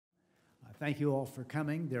Thank you all for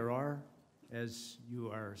coming. There are, as you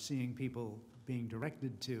are seeing people being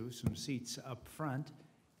directed to, some seats up front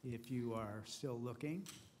if you are still looking.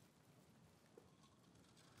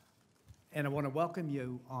 And I want to welcome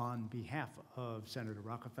you on behalf of Senator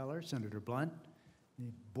Rockefeller, Senator Blunt,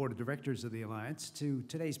 the Board of Directors of the Alliance, to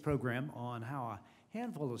today's program on how a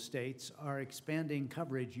handful of states are expanding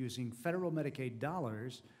coverage using federal Medicaid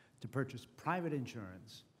dollars to purchase private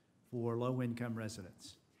insurance for low-income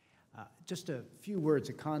residents. Just a few words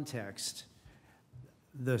of context.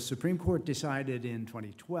 The Supreme Court decided in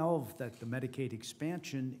 2012 that the Medicaid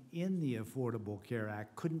expansion in the Affordable Care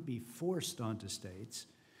Act couldn't be forced onto states,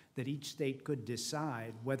 that each state could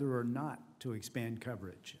decide whether or not to expand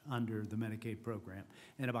coverage under the Medicaid program.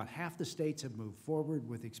 And about half the states have moved forward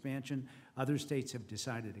with expansion. Other states have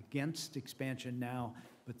decided against expansion now,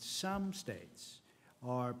 but some states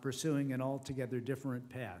are pursuing an altogether different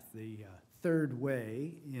path. The third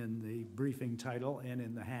way in the briefing title and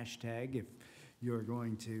in the hashtag if you're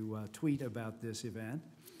going to tweet about this event.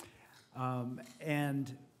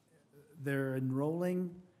 And they're enrolling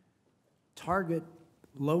target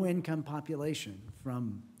low-income population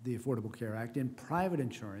from the Affordable Care Act in private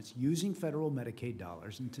insurance using federal Medicaid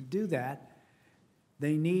dollars. And to do that,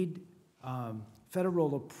 they need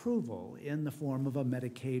federal approval in the form of a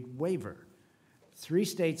Medicaid waiver. 3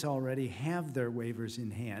 states already have their waivers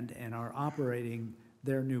in hand and are operating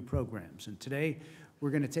their new programs. And today,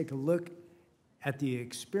 we're going to take a look at the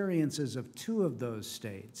experiences of 2 of those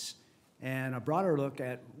states and a broader look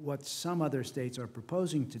at what some other states are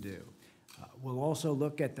proposing to do. We'll also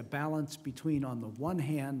look at the balance between, on the one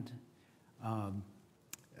hand,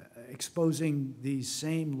 exposing these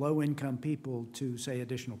same low-income people to, say,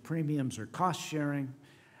 additional premiums or cost sharing,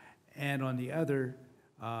 and on the other,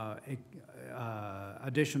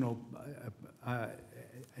 additional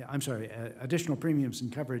premiums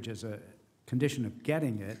and coverage as a condition of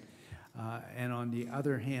getting it, and on the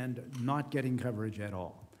other hand, not getting coverage at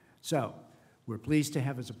all. So we're pleased to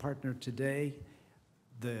have as a partner today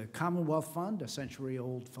the Commonwealth Fund, a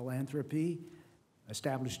century-old philanthropy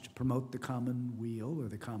established to promote the common weal or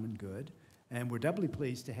the common good. And we're doubly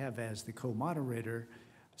pleased to have as the co-moderator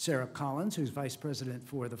Sarah Collins, who's Vice President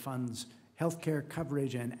for the Fund's Healthcare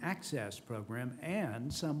Coverage and Access Program,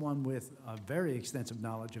 and someone with a very extensive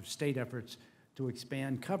knowledge of state efforts to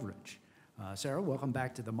expand coverage. Sarah, welcome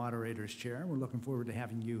back to the moderator's chair. We're looking forward to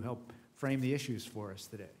having you help frame the issues for us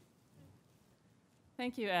today.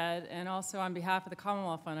 Thank you, Ed. And also on behalf of the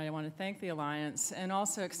Commonwealth Fund, I want to thank the Alliance and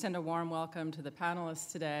also extend a warm welcome to the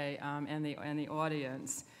panelists today and the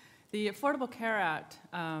audience. The Affordable Care Act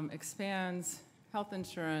expands health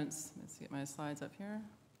insurance. Let's get my slides up here.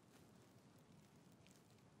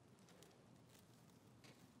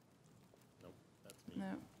 Nope, that's me.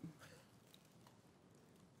 No.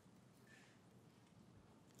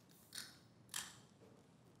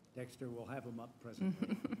 Dexter will have them up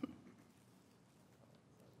presently.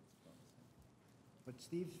 But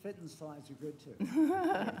Steve Fitton's slides are good too.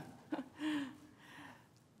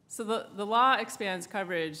 So the law expands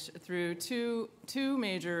coverage through two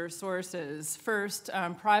major sources. First,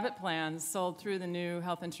 private plans sold through the new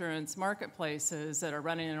health insurance marketplaces that are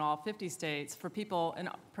running in all 50 states for people and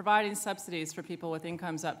providing subsidies for people with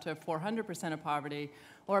incomes up to 400% of poverty,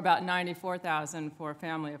 or about $94,000 for a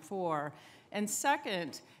family of 4. And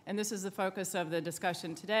second, and this is the focus of the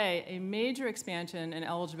discussion today, a major expansion in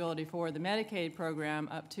eligibility for the Medicaid program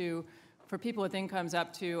for people with incomes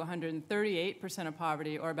up to 138% of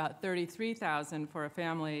poverty, or about $33,000 for a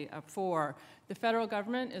family of 4. The federal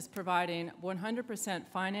government is providing 100%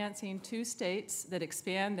 financing to states that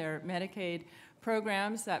expand their Medicaid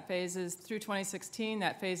programs. That phases through 2016,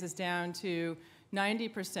 that phases down to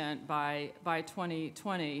 90% by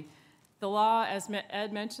 2020. The law, as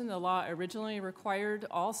Ed mentioned, the law originally required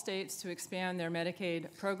all states to expand their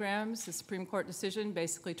Medicaid programs. The Supreme Court decision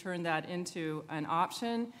basically turned that into an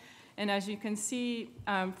option. And as you can see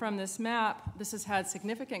from this map, this has had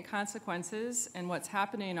significant consequences in what's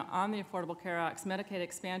happening on the Affordable Care Act's Medicaid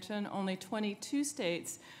expansion. Only 22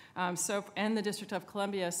 states and the District of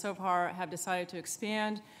Columbia so far have decided to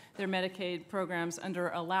expand their Medicaid programs under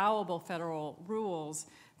allowable federal rules.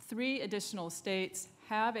 3 additional states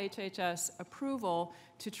have HHS approval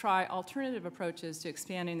to try alternative approaches to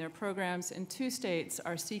expanding their programs, and 2 states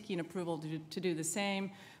are seeking approval to do the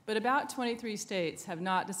same, but about 23 states have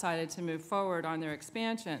not decided to move forward on their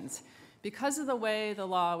expansions. Because of the way the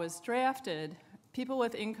law was drafted, people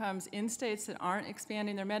with incomes in states that aren't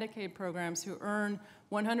expanding their Medicaid programs who earn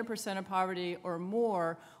 100% of poverty or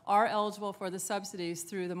more are eligible for the subsidies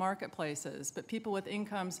through the marketplaces, but people with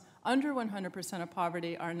incomes under 100% of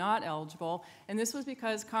poverty are not eligible, and this was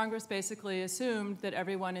because Congress basically assumed that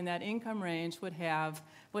everyone in that income range would have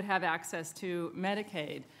access to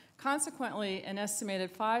Medicaid. Consequently, an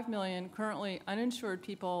estimated 5 million currently uninsured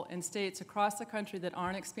people in states across the country that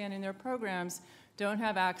aren't expanding their programs don't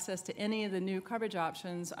have access to any of the new coverage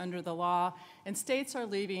options under the law, and states are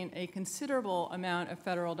leaving a considerable amount of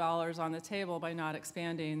federal dollars on the table by not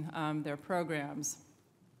expanding their programs.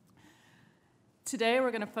 Today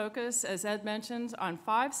we're going to focus, as Ed mentioned, on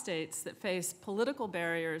 5 states that face political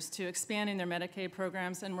barriers to expanding their Medicaid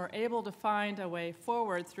programs, and we're able to find a way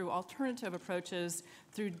forward through alternative approaches,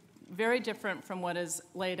 through very different from what is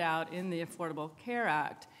laid out in the Affordable Care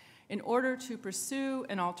Act. In order to pursue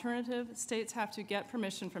an alternative, states have to get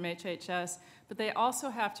permission from HHS, but they also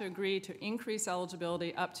have to agree to increase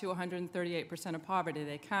eligibility up to 138% of poverty.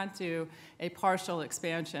 They can't do a partial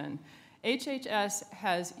expansion. HHS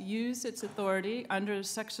has used its authority under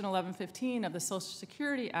Section 1115 of the Social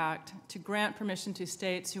Security Act to grant permission to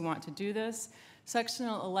states who want to do this. Section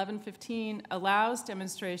 1115 allows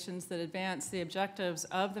demonstrations that advance the objectives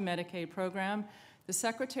of the Medicaid program. The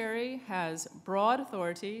Secretary has broad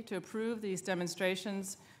authority to approve these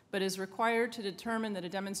demonstrations, but is required to determine that a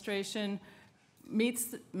demonstration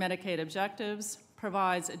meets Medicaid objectives,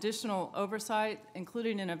 provides additional oversight,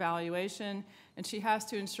 including an evaluation, and she has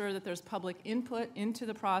to ensure that there's public input into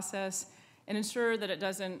the process and ensure that it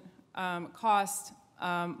doesn't cost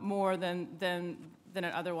more than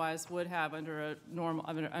it otherwise would have under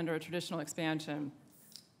a traditional expansion.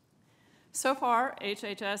 So far,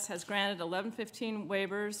 HHS has granted 1115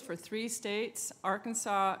 waivers for 3 states,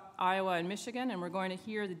 Arkansas, Iowa, and Michigan, and we're going to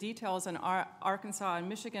hear the details on Arkansas and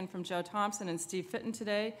Michigan from Joe Thompson and Steve Fitton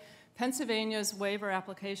today. Pennsylvania's waiver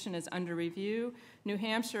application is under review. New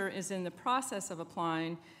Hampshire is in the process of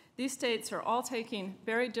applying. These states are all taking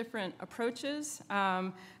very different approaches,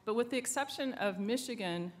 but with the exception of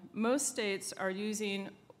Michigan, most states are using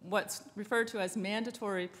what's referred to as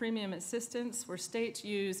mandatory premium assistance, where states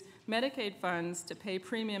use Medicaid funds to pay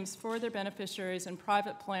premiums for their beneficiaries and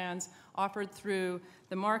private plans offered through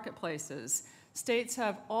the marketplaces. States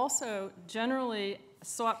have also generally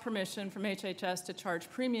sought permission from HHS to charge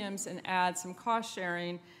premiums and add some cost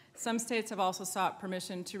sharing. Some states have also sought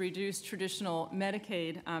permission to reduce traditional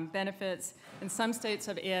Medicaid benefits, and some states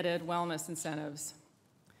have added wellness incentives.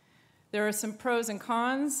 There are some pros and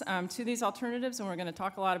cons to these alternatives, and we're going to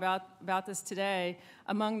talk a lot about this today.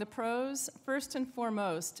 Among the pros, first and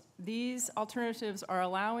foremost, these alternatives are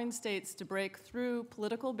allowing states to break through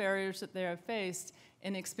political barriers that they have faced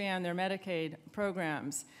and expand their Medicaid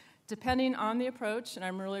programs. Depending on the approach, and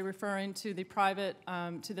I'm really referring to the private,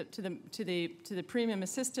 to the premium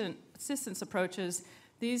assistance approaches,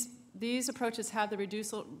 these approaches have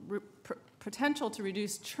the potential to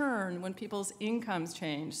reduce churn when people's incomes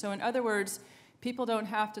change. So in other words, people don't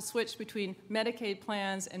have to switch between Medicaid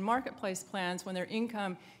plans and marketplace plans when their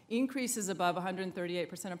income increases above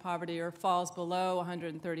 138% of poverty or falls below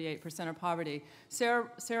 138% of poverty.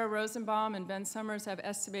 Sarah Rosenbaum and Ben Summers have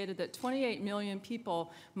estimated that 28 million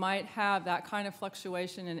people might have that kind of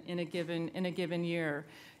fluctuation in a given year.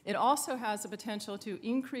 It also has the potential to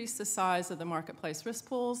increase the size of the marketplace risk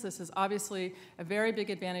pools. This is obviously a very big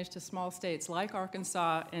advantage to small states like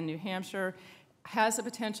Arkansas and New Hampshire. Has the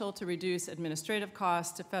potential to reduce administrative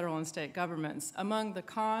costs to federal and state governments. Among the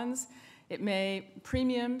cons,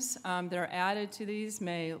 premiums that are added to these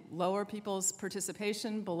may lower people's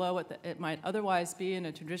participation below what it might otherwise be in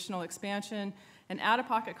a traditional expansion, and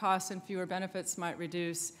out-of-pocket costs and fewer benefits might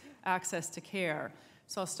reduce access to care.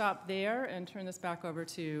 So I'll stop there and turn this back over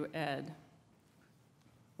to Ed.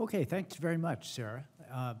 Okay, thanks very much, Sarah.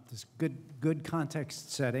 This good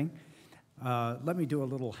context setting. Let me do a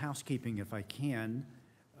little housekeeping, if I can,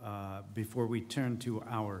 before we turn to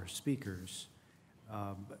our speakers.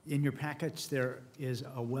 In your packets, there is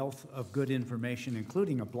a wealth of good information,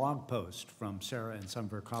 including a blog post from Sarah and some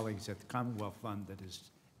of her colleagues at the Commonwealth Fund that is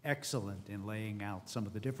excellent in laying out some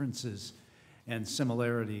of the differences and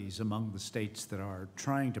similarities among the states that are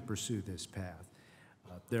trying to pursue this path.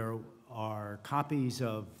 There are copies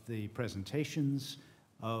of the presentations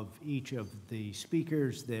of each of the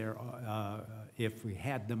speakers there. If we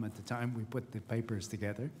had them at the time we put the papers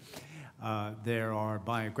together. There are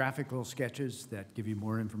biographical sketches that give you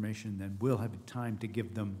more information than we'll have time to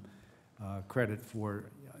give them credit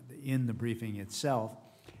for in the briefing itself.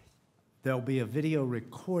 There'll be a video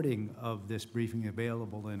recording of this briefing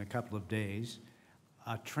available in a couple of days,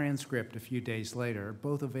 a transcript a few days later,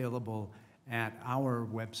 both available at our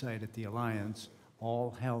website at the Alliance,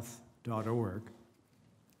 allhealth.org.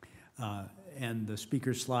 And the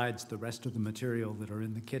speaker slides, the rest of the material that are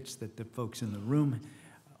in the kits that the folks in the room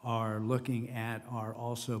are looking at are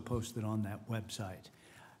also posted on that website.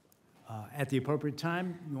 At the appropriate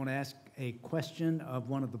time, you want to ask a question of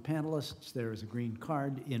one of the panelists. There is a green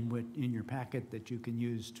card in your packet that you can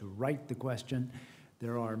use to write the question.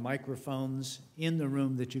 There are microphones in the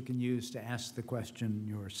room that you can use to ask the question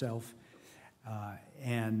yourself.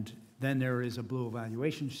 And then there is a blue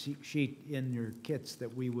evaluation sheet in your kits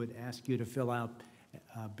that we would ask you to fill out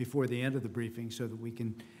before the end of the briefing so that we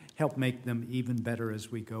can help make them even better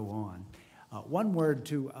as we go on. One word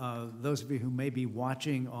to those of you who may be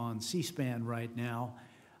watching on C-SPAN right now.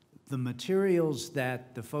 The materials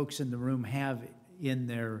that the folks in the room have in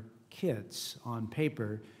their kits on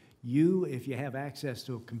paper, you, if you have access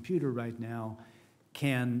to a computer right now,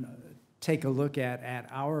 can take a look at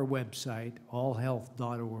our website,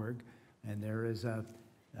 allhealth.org, and there is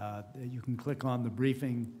you can click on the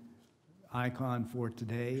briefing icon for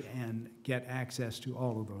today and get access to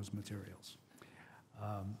all of those materials.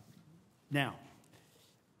 Now,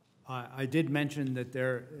 I did mention that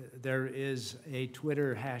there is a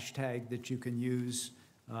Twitter hashtag that you can use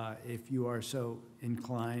if you are so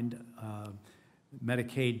inclined,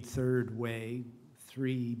 Medicaid third way,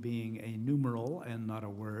 3 being a numeral and not a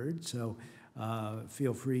word, so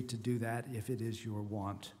feel free to do that if it is your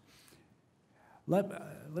want. Let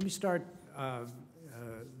me start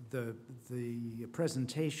the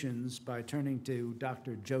presentations by turning to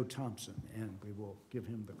Dr. Joe Thompson, and we will give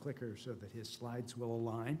him the clicker so that his slides will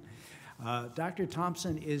align. Dr.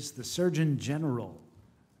 Thompson is the Surgeon General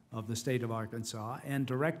of the state of Arkansas and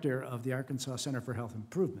director of the Arkansas Center for Health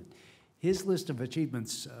Improvement. His list of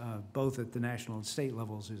achievements, both at the national and state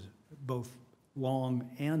levels, is both long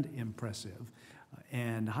and impressive,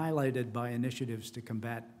 and highlighted by initiatives to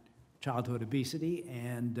combat childhood obesity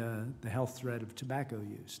and the health threat of tobacco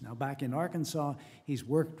use. Now, back in Arkansas, he's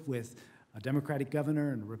worked with a Democratic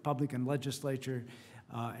governor and a Republican legislature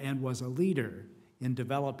and was a leader in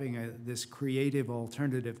developing this creative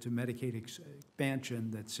alternative to Medicaid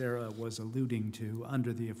expansion that Sarah was alluding to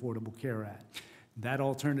under the Affordable Care Act. That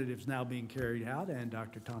alternative is now being carried out, and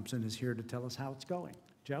Dr. Thompson is here to tell us how it's going.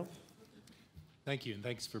 Joe? Thank you, and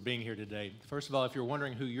thanks for being here today. First of all, if you're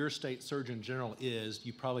wondering who your state Surgeon General is,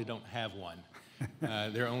 you probably don't have one.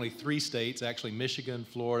 There are only 3 states, actually Michigan,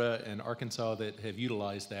 Florida, and Arkansas, that have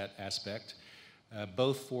utilized that aspect,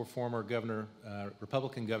 both for former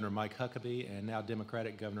Republican Governor Mike Huckabee and now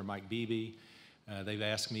Democratic Governor Mike Beebe. They've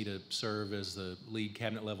asked me to serve as the lead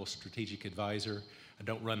cabinet-level strategic advisor. I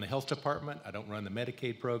don't run the health department. I don't run the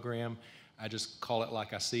Medicaid program. I just call it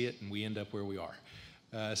like I see it, and we end up where we are.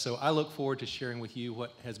 So I look forward to sharing with you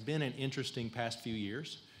what has been an interesting past few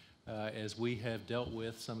years as we have dealt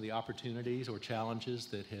with some of the opportunities or challenges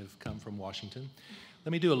that have come from Washington.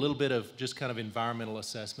 Let me do a little bit of just kind of environmental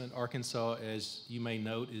assessment. Arkansas, as you may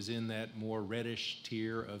note, is in that more reddish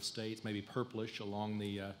tier of states, maybe purplish along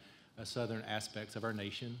the southern aspects of our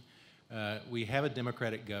nation. We have a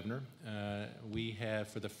Democratic governor. We have,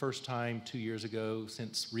 for the first time 2 years ago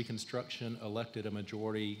since Reconstruction, elected a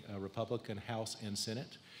majority Republican House and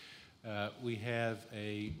Senate. We have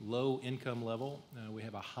a low income level. We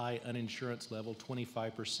have a high uninsurance level.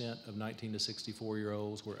 25% of 19 to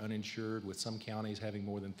 64-year-olds were uninsured, with some counties having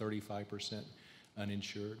more than 35%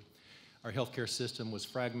 uninsured. Our healthcare system was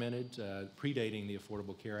fragmented, predating the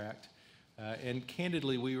Affordable Care Act. And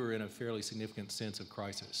candidly, we were in a fairly significant sense of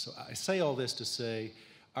crisis. So I say all this to say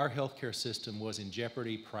our healthcare system was in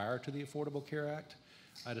jeopardy prior to the Affordable Care Act.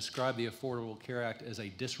 I describe the Affordable Care Act as a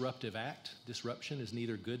disruptive act. Disruption is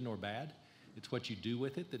neither good nor bad. It's what you do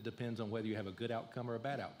with it that depends on whether you have a good outcome or a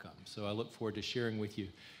bad outcome. So I look forward to sharing with you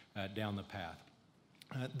down the path.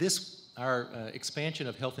 Our expansion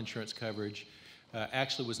of health insurance coverage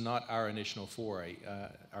actually was not our initial foray.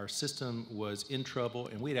 Our system was in trouble,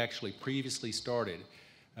 and we had actually previously started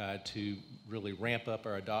to really ramp up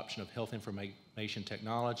our adoption of health information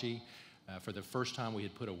technology. For the first time, we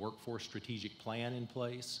had put a workforce strategic plan in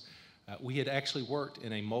place. We had actually worked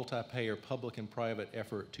in a multi-payer public and private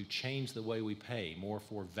effort to change the way we pay more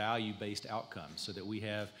for value-based outcomes so that we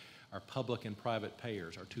have our public and private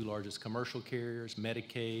payers, our 2 largest commercial carriers,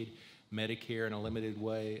 Medicaid, Medicare in a limited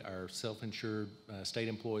way, our self-insured state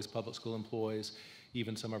employees, public school employees,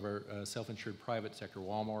 even some of our self-insured private sector,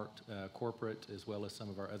 Walmart, corporate, as well as some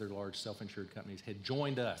of our other large self-insured companies had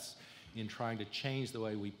joined us in trying to change the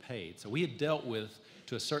way we paid. So we had dealt with,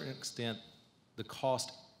 to a certain extent, the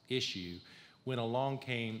cost issue when along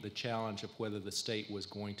came the challenge of whether the state was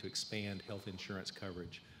going to expand health insurance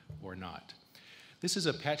coverage or not. This is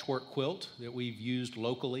a patchwork quilt that we've used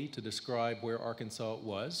locally to describe where Arkansas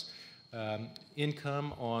was.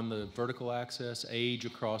 Income on the vertical axis, age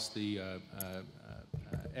across the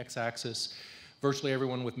x-axis. Virtually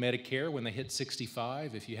everyone with Medicare, when they hit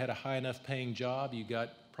 65, if you had a high enough paying job, you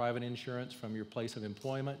got private insurance from your place of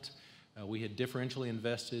employment. We had differentially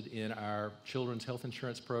invested in our children's health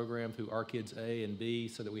insurance program through Our Kids A and B,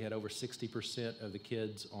 so that we had over 60% of the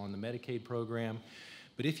kids on the Medicaid program.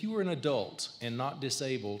 But if you were an adult and not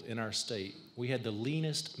disabled in our state, we had the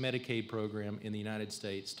leanest Medicaid program in the United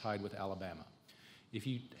States, tied with Alabama. If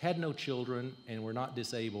you had no children and were not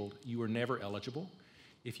disabled, you were never eligible.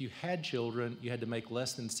 If you had children, you had to make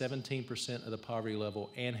less than 17% of the poverty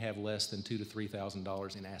level and have less than $2,000 to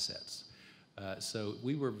 $3,000 in assets. So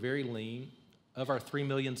we were very lean. Of our 3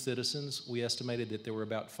 million citizens, we estimated that there were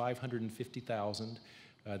about 550,000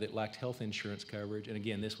 that lacked health insurance coverage. And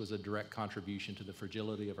again, this was a direct contribution to the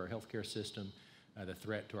fragility of our healthcare system, the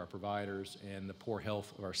threat to our providers, and the poor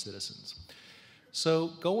health of our citizens.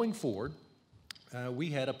 So going forward,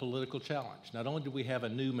 we had a political challenge. Not only did we have a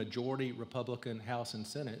new majority Republican House and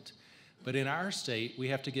Senate, but in our state, we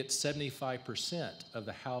have to get 75% of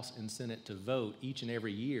the House and Senate to vote each and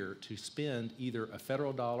every year to spend either a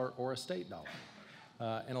federal dollar or a state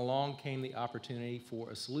dollar. And along came the opportunity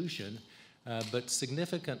for a solution, but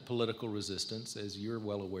significant political resistance, as you're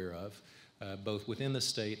well aware of, both within the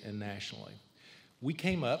state and nationally. We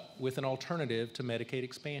came up with an alternative to Medicaid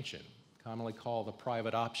expansion, commonly called the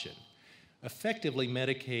private option. Effectively,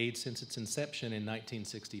 Medicaid, since its inception in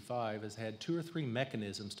 1965, has had 2 or 3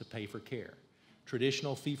 mechanisms to pay for care.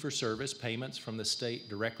 Traditional fee-for-service payments from the state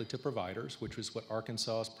directly to providers, which was what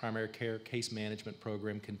Arkansas's primary care case management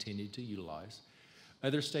program continued to utilize.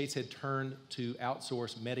 Other states had turned to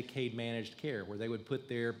outsource Medicaid managed care, where they would put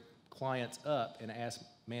their clients up and ask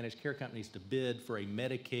managed care companies to bid for a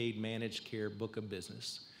Medicaid managed care book of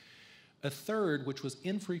business. A third, which was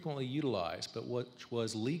infrequently utilized, but which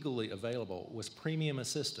was legally available, was premium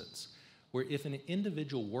assistance, where if an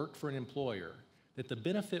individual worked for an employer, that the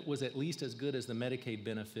benefit was at least as good as the Medicaid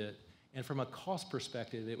benefit, and from a cost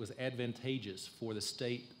perspective, it was advantageous for the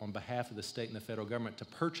state, on behalf of the state and the federal government, to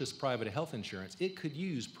purchase private health insurance. It could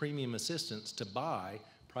use premium assistance to buy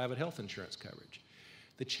private health insurance coverage.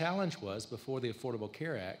 The challenge was, before the Affordable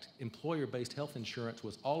Care Act, employer-based health insurance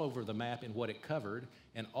was all over the map in what it covered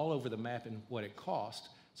and all over the map in what it cost,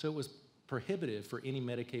 so it was prohibitive for any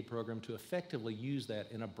Medicaid program to effectively use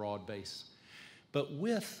that in a broad base. But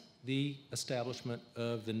with the establishment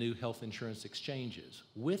of the new health insurance exchanges,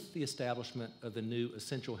 with the establishment of the new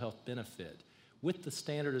essential health benefit, with the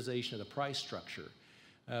standardization of the price structure,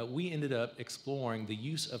 we ended up exploring the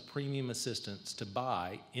use of premium assistance to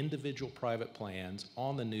buy individual private plans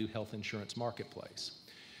on the new health insurance marketplace.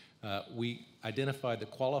 We identified the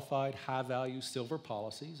qualified high-value silver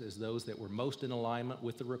policies as those that were most in alignment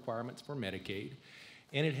with the requirements for Medicaid,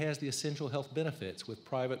 and it has the essential health benefits with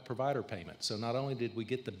private provider payments. So not only did we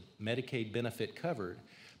get the Medicaid benefit covered,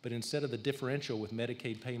 but instead of the differential with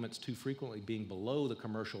Medicaid payments too frequently being below the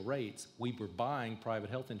commercial rates, we were buying private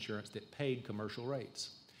health insurance that paid commercial rates.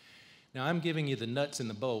 Now, I'm giving you the nuts and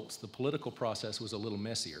the bolts. The political process was a little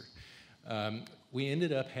messier. We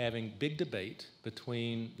ended up having big debate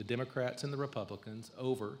between the Democrats and the Republicans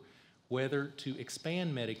over whether to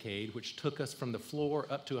expand Medicaid, which took us from the floor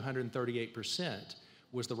up to 138%,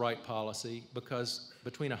 was the right policy, because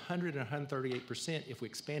between 100 and 138%, if we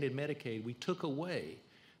expanded Medicaid, we took away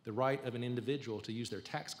the right of an individual to use their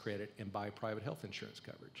tax credit and buy private health insurance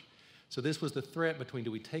coverage. So this was the threat between,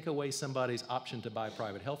 do we take away somebody's option to buy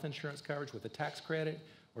private health insurance coverage with a tax credit,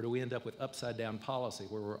 or do we end up with upside down policy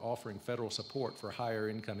where we're offering federal support for higher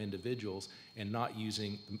income individuals and not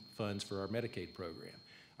using funds for our Medicaid program?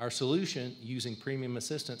 Our solution, using premium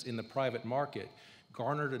assistance in the private market,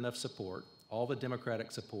 garnered enough support, all the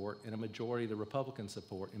Democratic support and a majority of the Republican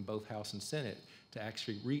support in both House and Senate, to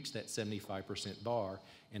actually reach that 75% bar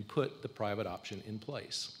and put the private option in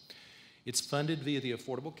place. It's funded via the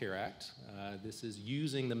Affordable Care Act. This is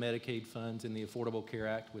using the Medicaid funds in the Affordable Care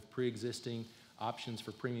Act with pre-existing options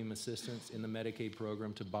for premium assistance in the Medicaid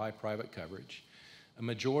program to buy private coverage. A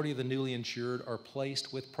majority of the newly insured are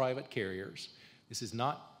placed with private carriers. This is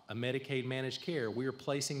not a Medicaid managed care. We are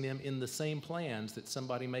placing them in the same plans that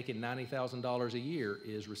somebody making $90,000 a year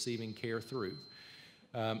is receiving care through.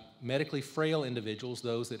 Medically frail individuals,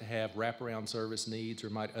 those that have wraparound service needs or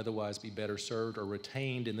might otherwise be better served, are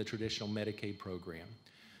retained in the traditional Medicaid program.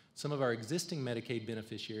 Some of our existing Medicaid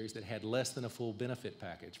beneficiaries that had less than a full benefit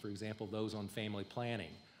package, for example, those on family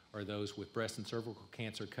planning or those with breast and cervical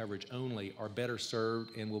cancer coverage only, are better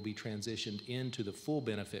served and will be transitioned into the full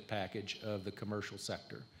benefit package of the commercial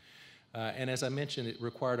sector. And as I mentioned, it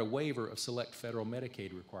required a waiver of select federal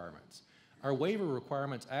Medicaid requirements. Our waiver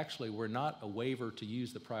requirements actually were not a waiver to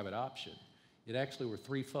use the private option. It actually were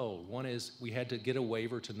threefold. One is we had to get a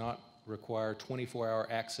waiver to not require 24-hour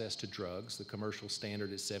access to drugs. The commercial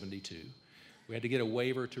standard is 72. We had to get a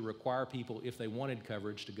waiver to require people, if they wanted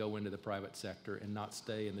coverage, to go into the private sector and not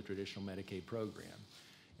stay in the traditional Medicaid program.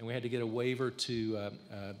 And we had to get a waiver to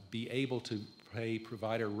be able to pay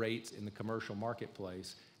provider rates in the commercial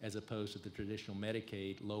marketplace as opposed to the traditional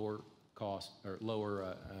Medicaid lower cost or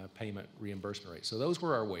lower payment reimbursement rate. So those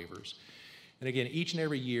were our waivers. And again, each and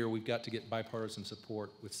every year we've got to get bipartisan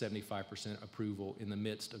support with 75% approval in the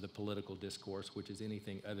midst of the political discourse, which is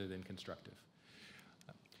anything other than constructive.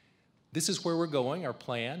 This is where we're going. Our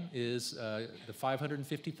plan is the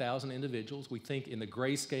 550,000 individuals. We think in the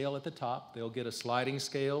gray scale at the top, they'll get a sliding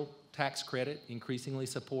scale tax credit, increasingly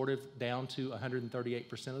supportive down to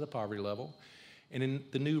 138% of the poverty level. And in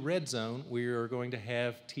the new red zone, we are going to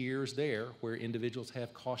have tiers there where individuals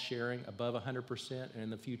have cost sharing above 100% and in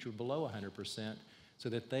the future below 100%, so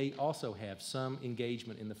that they also have some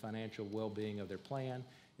engagement in the financial well-being of their plan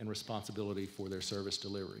and responsibility for their service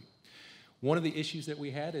delivery. One of the issues that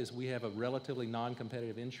we had is we have a relatively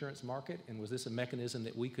non-competitive insurance market, and was this a mechanism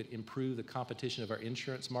that we could improve the competition of our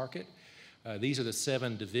insurance market? These are the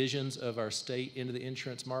 7 divisions of our state into the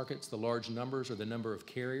insurance markets. The large numbers are the number of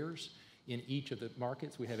carriers. In each of the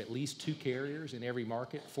markets, we have at least 2 carriers in every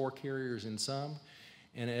market, 4 carriers in some.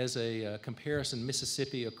 And as a comparison,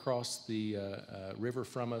 Mississippi across the river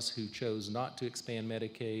from us, who chose not to expand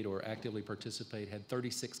Medicaid or actively participate, had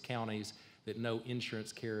 36 counties that no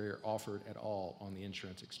insurance carrier offered at all on the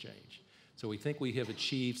insurance exchange. So we think we have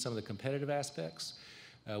achieved some of the competitive aspects.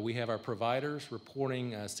 We have our providers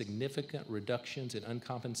reporting significant reductions in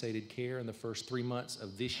uncompensated care in the first 3 months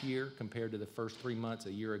of this year compared to the first 3 months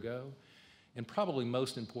a year ago. And probably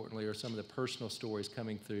most importantly are some of the personal stories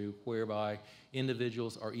coming through whereby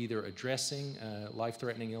individuals are either addressing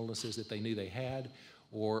life-threatening illnesses that they knew they had,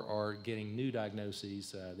 or are getting new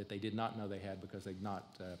diagnoses that they did not know they had because they'd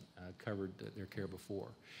not covered their care before.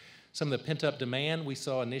 Some of the pent-up demand we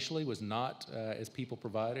saw initially was not as people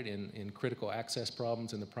provided in critical access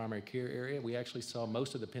problems in the primary care area. We actually saw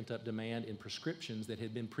most of the pent-up demand in prescriptions that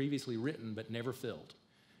had been previously written but never filled.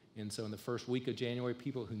 And so in the first week of January,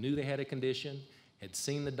 people who knew they had a condition, had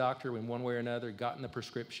seen the doctor in one way or another, gotten the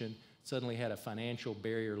prescription, suddenly had a financial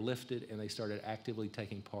barrier lifted, and they started actively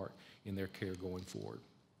taking part in their care going forward.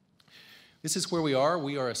 This is where we are.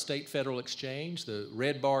 We are a state-federal exchange. The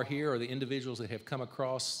red bar here are the individuals that have come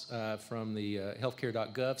across from the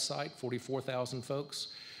healthcare.gov site, 44,000 folks.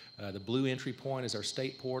 The blue entry point is our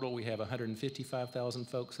state portal. We have 155,000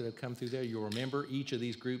 folks that have come through there. You'll remember each of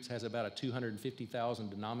these groups has about a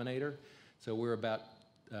 250,000 denominator. So we're about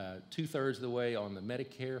 2/3 of the way on the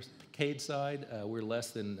Medicaid side. We're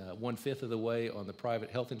less than 1/5 of the way on the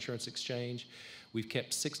private health insurance exchange. We've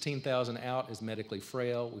kept 16,000 out as medically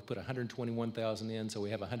frail. We put 121,000 in, so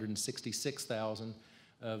we have 166,000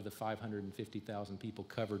 of the 550,000 people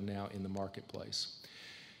covered now in the marketplace.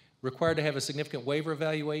 Required to have a significant waiver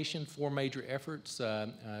evaluation, 4 major efforts.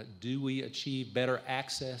 Do we achieve better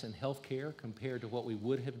access in health care compared to what we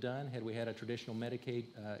would have done had we had a traditional Medicaid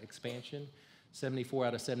expansion? 74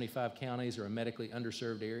 out of 75 counties are a medically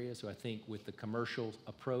underserved area, so I think with the commercial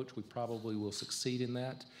approach, we probably will succeed in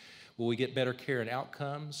that. Will we get better care and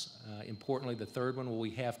outcomes? Importantly, the third one, will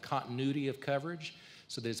we have continuity of coverage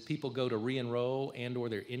so that as people go to re-enroll and or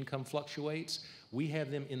their income fluctuates, we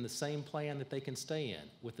have them in the same plan that they can stay in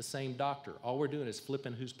with the same doctor. All we're doing is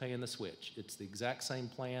flipping who's paying the switch. It's the exact same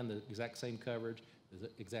plan, the exact same coverage, the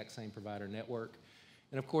exact same provider network.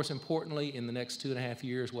 And of course, importantly, in the next 2.5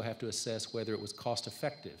 years, we'll have to assess whether it was cost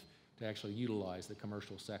effective to actually utilize the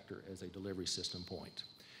commercial sector as a delivery system point.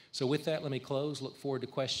 So with that, let me close. Look forward to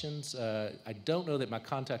questions. I don't know that my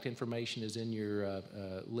contact information is in your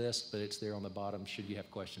list, but it's there on the bottom should you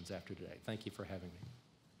have questions after today. Thank you for having me.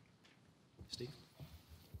 Steve?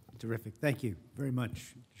 Terrific. Thank you very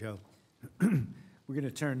much, Joe. We're going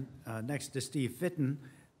to turn next to Steve Fitton.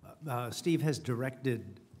 Steve has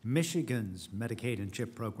directed Michigan's Medicaid and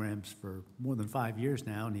CHIP programs for more than 5 years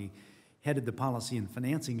now, and he headed the policy and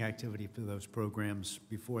financing activity for those programs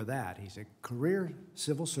before that. He's a career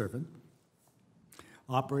civil servant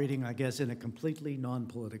operating, I guess, in a completely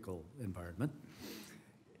non-political environment.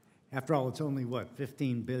 After all, it's only, what,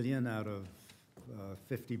 $15 billion out of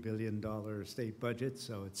 $50 billion state budget,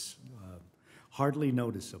 so it's hardly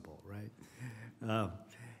noticeable, right?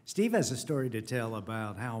 Steve has a story to tell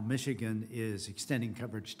about how Michigan is extending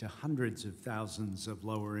coverage to hundreds of thousands of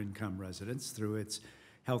lower-income residents through its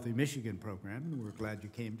Healthy Michigan program, and we're glad you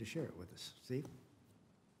came to share it with us. Steve?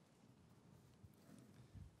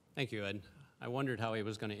 Thank you, Ed. I wondered how he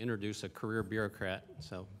was going to introduce a career bureaucrat,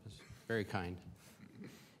 so it's very kind.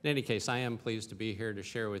 In any case, I am pleased to be here to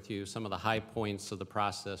share with you some of the high points of the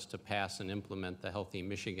process to pass and implement the Healthy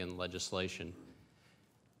Michigan legislation.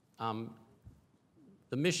 The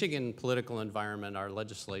Michigan political environment, our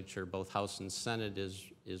legislature, both House and Senate,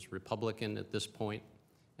 is Republican at this point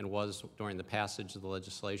and was during the passage of the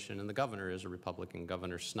legislation, and the governor is a Republican,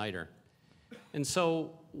 Governor Snyder. And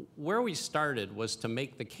so where we started was to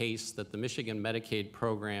make the case that the Michigan Medicaid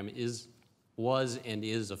program was and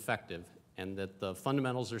is effective, and that the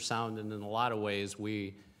fundamentals are sound, and in a lot of ways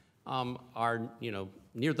we are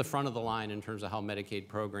near the front of the line in terms of how Medicaid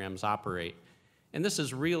programs operate. And this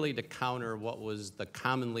is really to counter what was the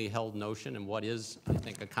commonly held notion, and what is, I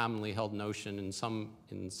think, a commonly held notion in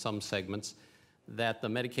some segments, that the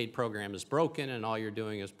Medicaid program is broken and all you're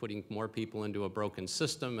doing is putting more people into a broken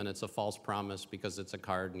system, and it's a false promise because it's a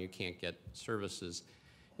card and you can't get services.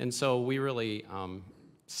 And so we really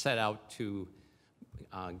set out to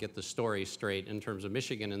get the story straight in terms of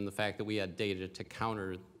Michigan and the fact that we had data to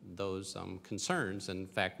counter those concerns. In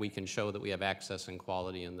fact, we can show that we have access and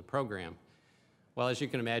quality in the program. Well, as you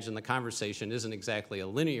can imagine, the conversation isn't exactly a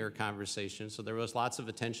linear conversation, so there was lots of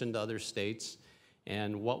attention to other states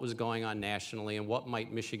and what was going on nationally and what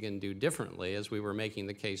might Michigan do differently, as we were making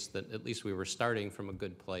the case that at least we were starting from a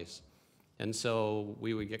good place. And so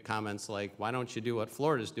we would get comments like, why don't you do what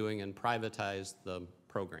Florida's doing and privatize the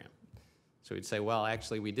program? So we'd say, well,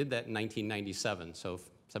 actually, we did that in 1997. So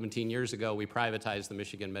 17 years ago, we privatized the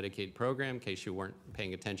Michigan Medicaid program, in case you weren't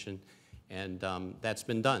paying attention. And that's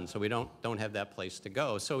been done, so we don't have that place to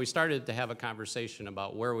go. So we started to have a conversation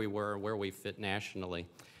about where we were, where we fit nationally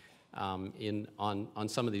on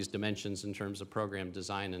some of these dimensions in terms of program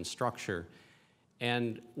design and structure.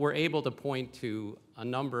 And we're able to point to a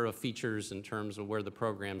number of features in terms of where the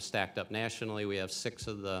program stacked up nationally. We have six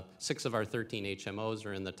of our 13 HMOs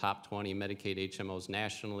are in the top 20 Medicaid HMOs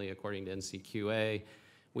nationally, according to NCQA.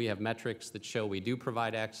 We have metrics that show we do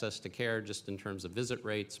provide access to care just in terms of visit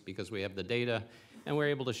rates because we have the data, and we're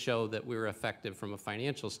able to show that we were effective from a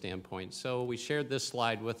financial standpoint. So we shared this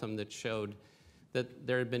slide with them that showed that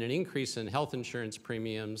there had been an increase in health insurance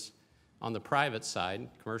premiums on the private side,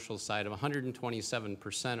 commercial side, of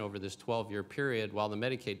 127% over this 12-year period, while the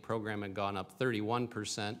Medicaid program had gone up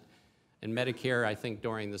 31%. And Medicare, I think,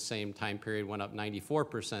 during the same time period went up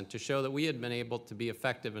 94%, to show that we had been able to be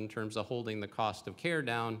effective in terms of holding the cost of care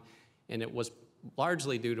down. And it was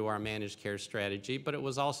largely due to our managed care strategy, but it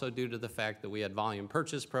was also due to the fact that we had volume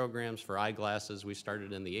purchase programs for eyeglasses. We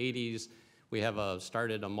started in the 80s. We have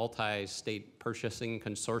started a multi-state purchasing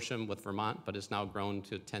consortium with Vermont, but it's now grown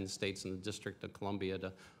to 10 states in the District of Columbia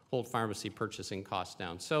to hold pharmacy purchasing costs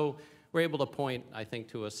down. So we're able to point, I think,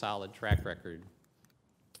 to a solid track record.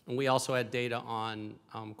 And we also had data on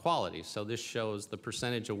quality. So this shows the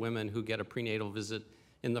percentage of women who get a prenatal visit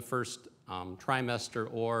in the first trimester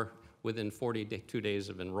or within 42 days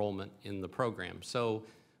of enrollment in the program. So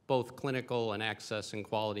both clinical and access and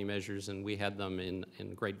quality measures, and we had them in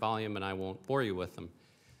great volume, and I won't bore you with them.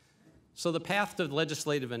 So the path to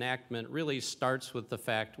legislative enactment really starts with the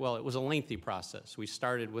fact, well, it was a lengthy process. We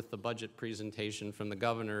started with the budget presentation from the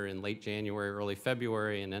governor in late January, early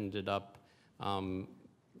February, and ended up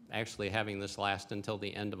actually having this last until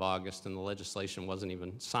the end of August, and the legislation wasn't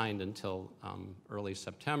even signed until early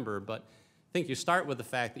September. But I think you start with the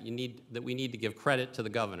fact that we need to give credit to the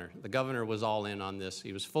governor. The governor was all in on this.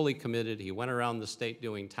 He was fully committed. He went around the state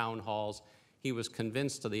doing town halls. He was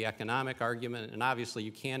convinced of the economic argument, and obviously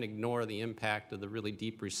you can't ignore the impact of the really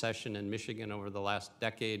deep recession in Michigan over the last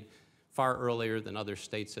decade, far earlier than other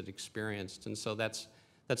states had experienced. And so that's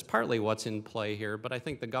partly what's in play here, but I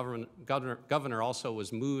think the governor also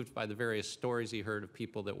was moved by the various stories he heard of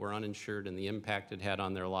people that were uninsured and the impact it had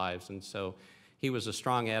on their lives. And so he was a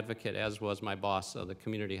strong advocate, as was my boss, the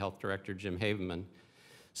community health director, Jim Haveman.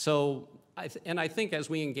 So, I think as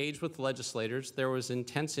we engaged with the legislators, there was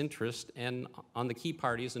intense interest on the key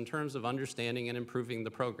parties in terms of understanding and improving the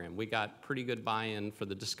program. We got pretty good buy-in for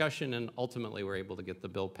the discussion, and ultimately were able to get the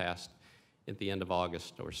bill passed at the end of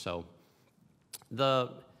August or so.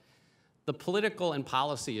 The political and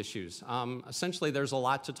policy issues, essentially there's a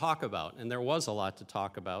lot to talk about, and there was a lot to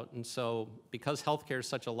talk about. And so because healthcare is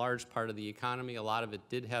such a large part of the economy, a lot of it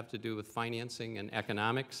did have to do with financing and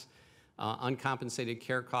economics. Uncompensated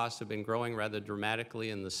care costs have been growing rather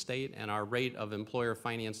dramatically in the state, and our rate of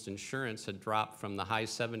employer-financed insurance had dropped from the high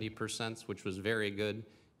 70%, which was very good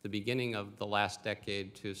at the beginning of the last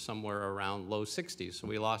decade, to somewhere around low 60s. So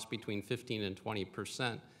we lost between 15 and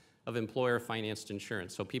 20% of employer-financed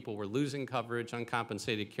insurance. So people were losing coverage,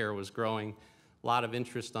 uncompensated care was growing. A lot of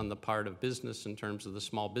interest on the part of business in terms of the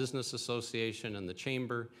Small Business Association and the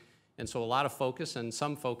Chamber. And so a lot of focus, and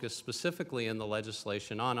some focus specifically in the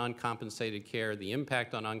legislation on uncompensated care, the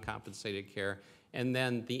impact on uncompensated care, and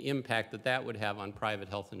then the impact that that would have on private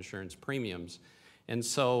health insurance premiums. And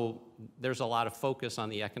so there's a lot of focus on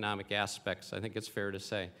the economic aspects, I think it's fair to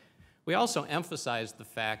say. We also emphasize the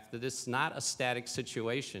fact that it's not a static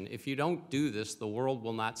situation. If you don't do this, the world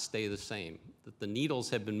will not stay the same. That the needles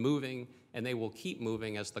have been moving, and they will keep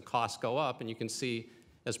moving as the costs go up. And you can see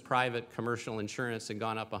as private commercial insurance had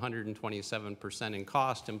gone up 127% in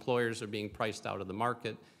cost, employers are being priced out of the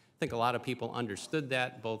market. I think a lot of people understood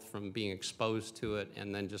that, both from being exposed to it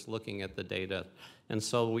and then just looking at the data. And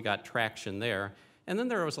so we got traction there. And then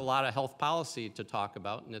there was a lot of health policy to talk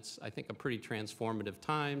about, and it's, I think, a pretty transformative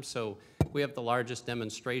time. So we have the largest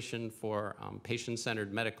demonstration for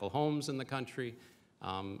patient-centered medical homes in the country,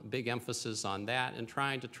 big emphasis on that, and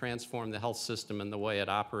trying to transform the health system and the way it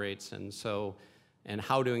operates, and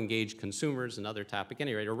how to engage consumers, another topic.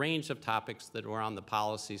 Anyway, a range of topics that were on the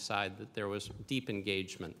policy side that there was deep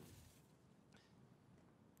engagement.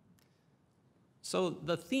 So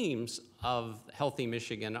the themes of Healthy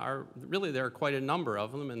Michigan are, really there are quite a number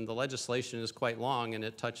of them, and the legislation is quite long, and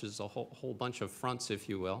it touches a whole bunch of fronts, if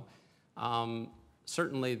you will.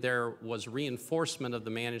 Certainly there was reinforcement of the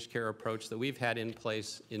managed care approach that we've had in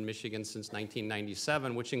place in Michigan since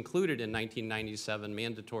 1997, which included in 1997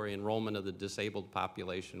 mandatory enrollment of the disabled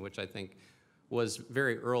population, which I think was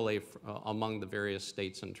very early among the various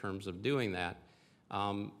states in terms of doing that.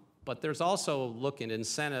 But there's also look at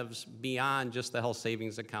incentives beyond just the health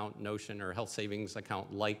savings account notion or health savings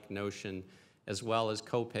account-like notion, as well as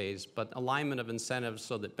copays, but alignment of incentives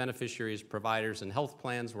so that beneficiaries, providers, and health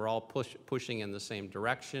plans were all pushing in the same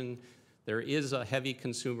direction. There is a heavy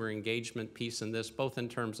consumer engagement piece in this, both in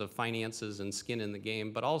terms of finances and skin in the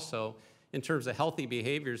game, but also in terms of healthy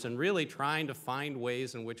behaviors and really trying to find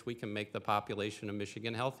ways in which we can make the population of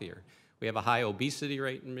Michigan healthier. We have a high obesity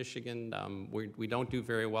rate in Michigan. We don't do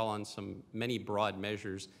very well on many broad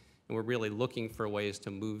measures, and we're really looking for ways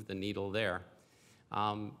to move the needle there.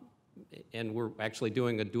 And we're actually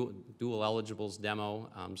doing a dual eligibles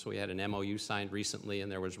demo. So we had an MOU signed recently,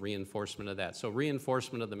 and there was reinforcement of that. So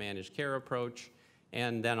reinforcement of the managed care approach,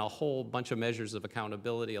 and then a whole bunch of measures of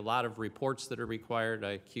accountability, a lot of reports that are required.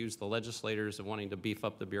 I accuse the legislators of wanting to beef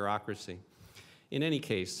up the bureaucracy. In any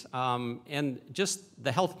case, and just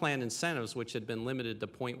the health plan incentives, which had been limited to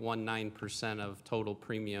 0.19% of total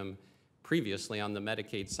premium previously on the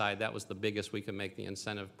Medicaid side, that was the biggest we could make the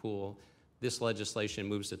incentive pool. This legislation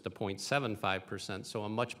moves it to 0.75%, so a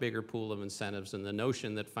much bigger pool of incentives, and the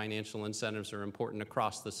notion that financial incentives are important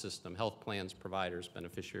across the system, health plans, providers,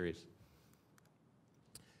 beneficiaries.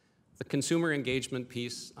 The consumer engagement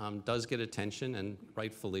piece does get attention, and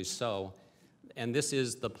rightfully so. And this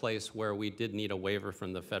is the place where we did need a waiver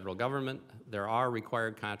from the federal government. There are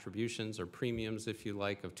required contributions or premiums, if you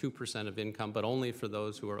like, of 2% of income, but only for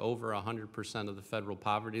those who are over 100% of the federal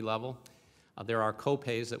poverty level. There are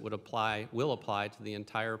copays that will apply to the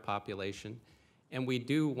entire population. And we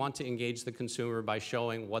do want to engage the consumer by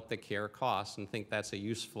showing what the care costs, and think that's a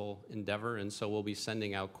useful endeavor. And so we'll be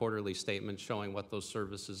sending out quarterly statements showing what those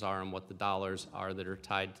services are and what the dollars are that are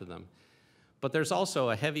tied to them. But there's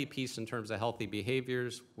also a heavy piece in terms of healthy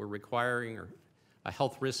behaviors. We're requiring a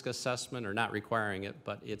health risk assessment, or not requiring it,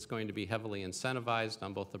 but it's going to be heavily incentivized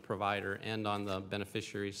on both the provider and on the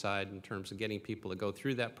beneficiary side in terms of getting people to go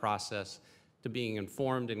through that process, to being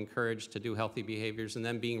informed and encouraged to do healthy behaviors, and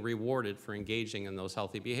then being rewarded for engaging in those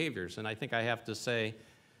healthy behaviors. And I think I have to say,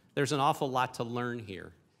 there's an awful lot to learn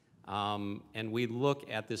here. And we look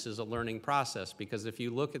at this as a learning process, because if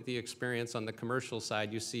you look at the experience on the commercial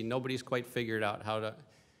side, you see nobody's quite figured out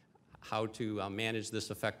how to manage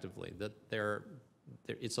this effectively. That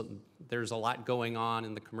there's a lot going on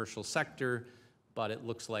in the commercial sector, but it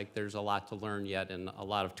looks like there's a lot to learn yet, and a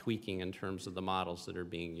lot of tweaking in terms of the models that are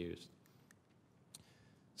being used.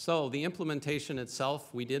 So the implementation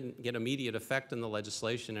itself, we didn't get immediate effect in the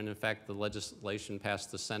legislation, and in fact the legislation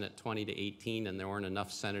passed the Senate 20-18, and there weren't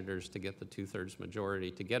enough senators to get the 2/3 majority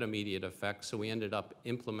to get immediate effect, so we ended up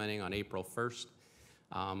implementing on April 1st.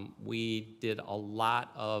 We did a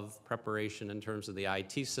lot of preparation in terms of the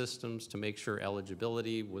IT systems to make sure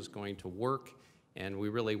eligibility was going to work, and we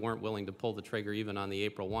really weren't willing to pull the trigger even on the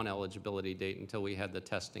April 1 eligibility date until we had the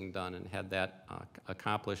testing done and had that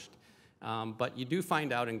accomplished. But you do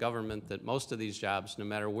find out in government that most of these jobs, no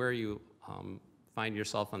matter where you find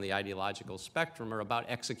yourself on the ideological spectrum, are about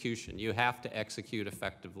execution. You have to execute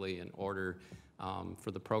effectively in order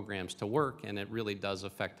for the programs to work, and it really does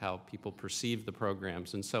affect how people perceive the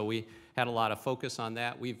programs. And so we had a lot of focus on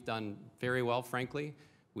that. We've done very well, frankly.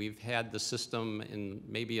 We've had the system in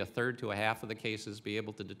maybe a third to a half of the cases be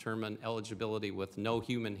able to determine eligibility with no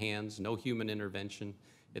human hands, no human intervention.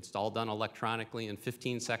 It's all done electronically, and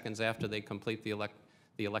 15 seconds after they complete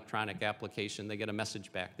the electronic application, they get a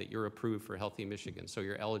message back that you're approved for Healthy Michigan, so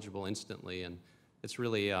you're eligible instantly. And it's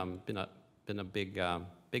really been a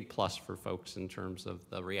big plus for folks in terms of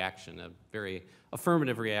the reaction, a very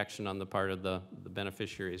affirmative reaction on the part of the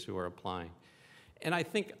beneficiaries who are applying. And I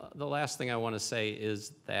think the last thing I want to say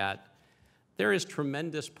is that there is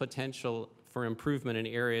tremendous potential for improvement in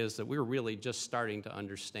areas that we're really just starting to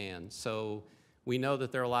understand. So we know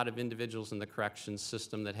that there are a lot of individuals in the corrections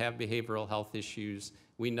system that have behavioral health issues.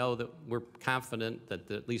 We know that we're confident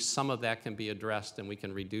that at least some of that can be addressed and we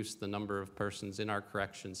can reduce the number of persons in our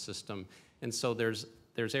corrections system. And so there's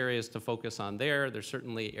areas to focus on there. There's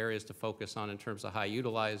certainly areas to focus on in terms of high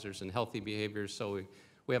utilizers and healthy behaviors. So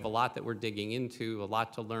we have a lot that we're digging into, a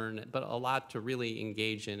lot to learn, but a lot to really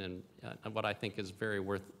engage in, and what I think is it's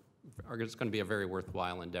going to be a very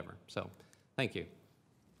worthwhile endeavor. So thank you.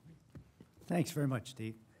 Thanks very much,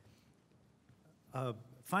 Steve.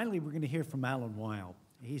 Finally, we're going to hear from Alan Weil.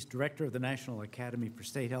 He's director of the National Academy for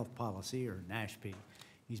State Health Policy, or NASHP.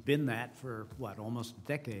 He's been that for, almost a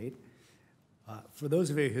decade. For those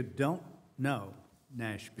of you who don't know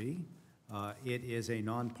NASHP, it is a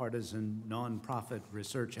nonpartisan, nonprofit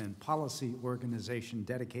research and policy organization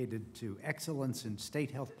dedicated to excellence in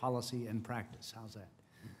state health policy and practice. How's that?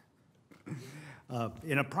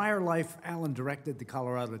 In a prior life, Alan directed the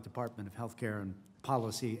Colorado Department of Healthcare and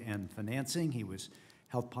Policy and Financing. He was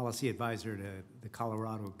health policy advisor to the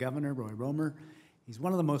Colorado governor, Roy Romer. He's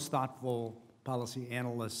one of the most thoughtful policy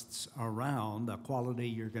analysts around, a quality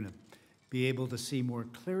you're going to be able to see more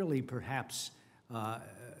clearly, perhaps,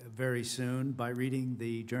 very soon by reading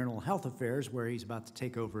the journal Health Affairs, where he's about to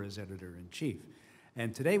take over as editor-in-chief.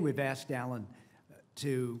 And today we've asked Alan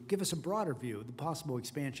to give us a broader view of the possible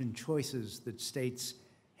expansion choices that states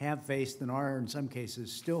have faced and are, in some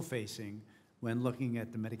cases, still facing when looking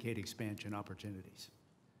at the Medicaid expansion opportunities.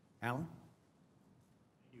 Alan?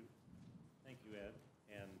 Thank you, Ed.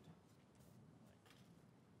 And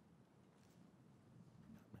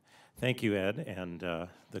thank you, Ed, and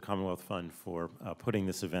the Commonwealth Fund for putting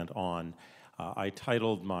this event on. I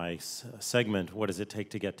titled my segment, "What Does It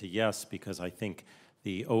Take to Get to Yes?" because I think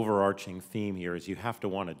the overarching theme here is you have to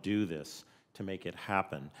want to do this to make it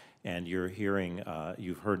happen. And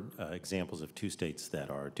you've heard examples of 2 states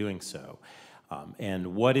that are doing so.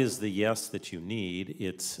 And what is the yes that you need?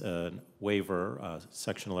 It's a waiver,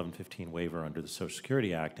 Section 1115 waiver under the Social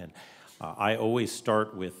Security Act. And I always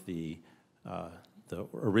start with the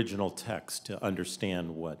original text to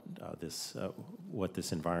understand what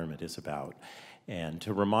this environment is about. And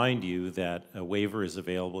to remind you that a waiver is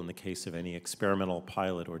available in the case of any experimental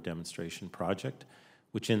pilot or demonstration project,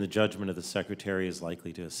 which in the judgment of the Secretary is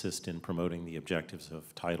likely to assist in promoting the objectives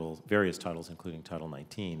of various titles, including Title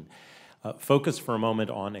 19. Focus for a moment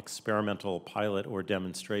on experimental pilot or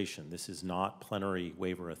demonstration. This is not plenary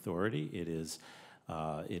waiver authority.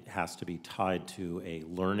 It has to be tied to a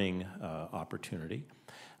learning opportunity.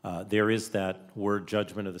 There is that word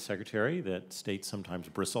judgment of the Secretary that states sometimes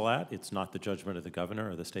bristle at. It's not the judgment of the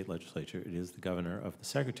governor or the state legislature. It is the governor of the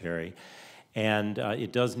Secretary. And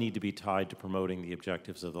it does need to be tied to promoting the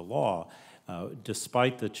objectives of the law.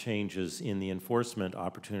 Despite the changes in the enforcement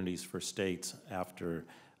opportunities for states after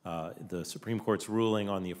the Supreme Court's ruling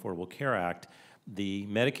on the Affordable Care Act, the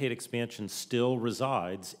Medicaid expansion still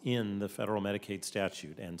resides in the federal Medicaid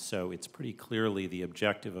statute, and so it's pretty clearly the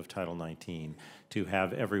objective of Title 19 to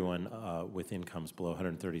have everyone with incomes below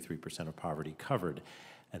 133% of poverty covered.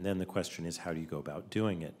 And then the question is, how do you go about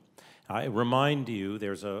doing it? I remind you,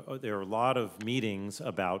 there are a lot of meetings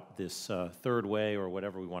about this third way, or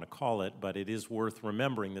whatever we want to call it, but it is worth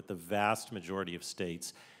remembering that the vast majority of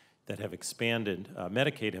states that have expanded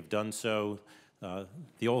Medicaid have done so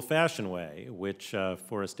the old-fashioned way, which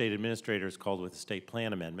for a state administrator is called with a state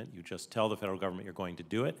plan amendment. You just tell the federal government you're going to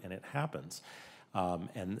do it, and it happens.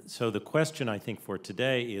 And so the question, I think, for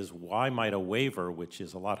today is, why might a waiver, which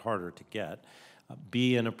is a lot harder to get,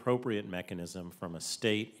 be an appropriate mechanism from a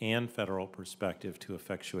state and federal perspective to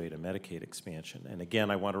effectuate a Medicaid expansion? And again,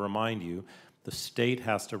 I want to remind you, the state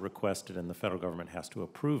has to request it and the federal government has to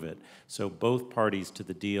approve it. So both parties to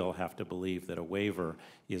the deal have to believe that a waiver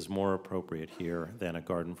is more appropriate here than a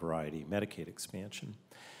garden variety Medicaid expansion.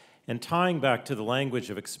 And tying back to the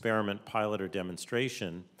language of experiment, pilot, or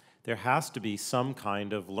demonstration, there has to be some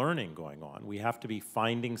kind of learning going on. We have to be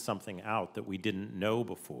finding something out that we didn't know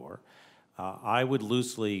before. I would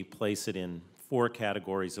loosely place it in 4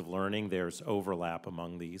 categories of learning. There's overlap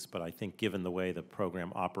among these, but I think given the way the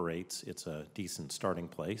program operates, it's a decent starting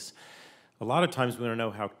place. A lot of times we want to know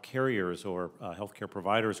how carriers or healthcare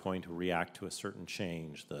providers are going to react to a certain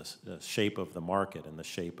change, the shape of the market and the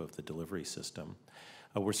shape of the delivery system.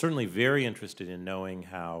 We're certainly very interested in knowing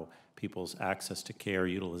how people's access to care,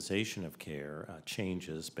 utilization of care,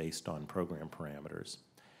 changes based on program parameters.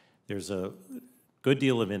 There's a good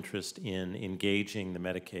deal of interest in engaging the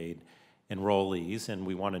Medicaid enrollees, and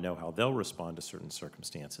we want to know how they'll respond to certain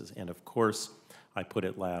circumstances. And of course, I put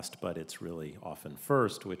it last, but it's really often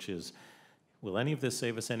first, which is, will any of this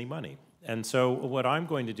save us any money? And so what I'm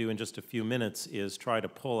going to do in just a few minutes is try to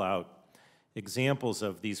pull out examples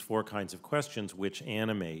of these 4 kinds of questions which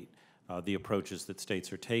animate the approaches that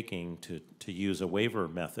states are taking to use a waiver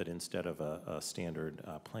method instead of a standard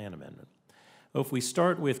plan amendment. If we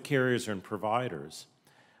start with carriers and providers,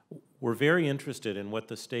 we're very interested in what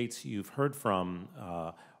the states you've heard from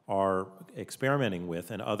are experimenting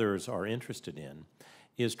with and others are interested in,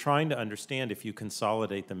 is trying to understand, if you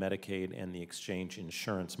consolidate the Medicaid and the exchange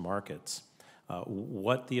insurance markets,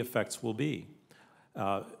 what the effects will be.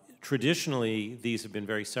 Traditionally, these have been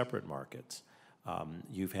very separate markets.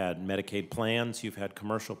 You've had Medicaid plans, you've had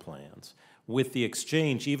commercial plans. With the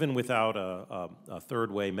exchange, even without a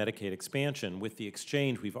third-way Medicaid expansion, with the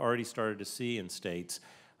exchange, we've already started to see in states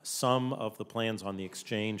some of the plans on the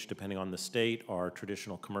exchange, depending on the state, are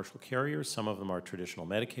traditional commercial carriers. Some of them are traditional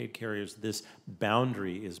Medicaid carriers. This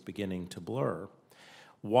boundary is beginning to blur.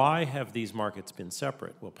 Why have these markets been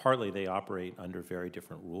separate? Well, partly they operate under very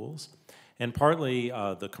different rules, and partly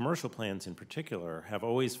the commercial plans in particular have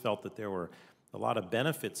always felt that there were a lot of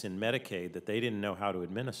benefits in Medicaid that they didn't know how to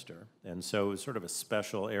administer, and so it was sort of a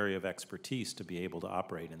special area of expertise to be able to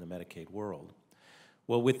operate in the Medicaid world.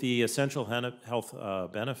 Well, with the essential health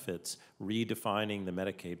benefits redefining the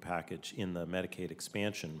Medicaid package in the Medicaid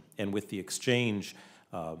expansion, and with the exchange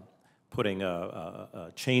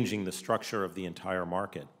changing the structure of the entire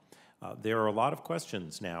market, there are a lot of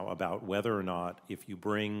questions now about whether or not, if you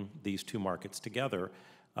bring these 2 markets together,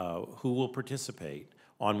 who will participate,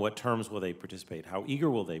 on what terms will they participate, how eager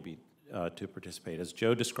will they be to participate. As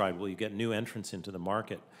Joe described, will you get new entrants into the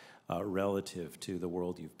market relative to the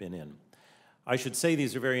world you've been in? I should say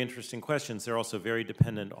these are very interesting questions. They're also very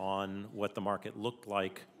dependent on what the market looked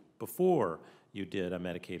like before you did a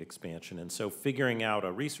Medicaid expansion. And so figuring out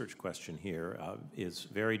a research question here is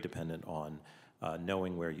very dependent on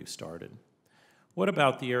knowing where you started. What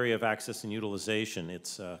about the area of access and utilization?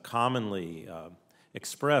 It's commonly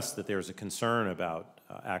expressed that there's a concern about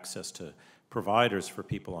access to providers for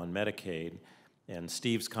people on Medicaid. And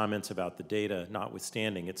Steve's comments about the data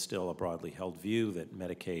notwithstanding, it's still a broadly held view that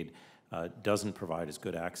Medicaid doesn't provide as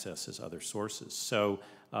good access as other sources. So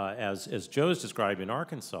as Joe's described in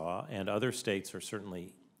Arkansas, and other states are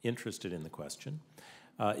certainly interested in the question,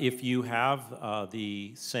 if you have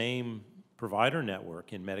the same provider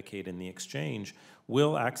network in Medicaid and the exchange,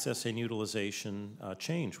 will access and utilization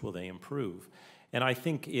change? Will they improve? And I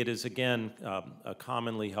think it is, again, a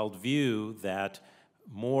commonly held view that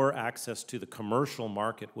more access to the commercial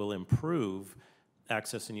market will improve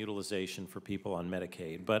access and utilization for people on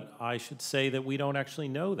Medicaid. But I should say that we don't actually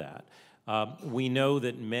know that. We know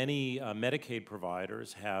that many Medicaid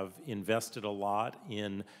providers have invested a lot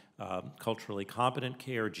in culturally competent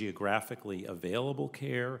care, geographically available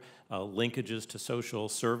care, linkages to social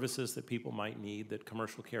services that people might need that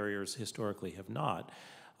commercial carriers historically have not.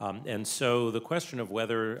 And so the question of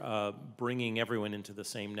whether bringing everyone into the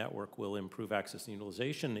same network will improve access and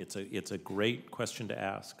utilization, it's a great question to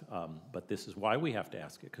ask, but this is why we have to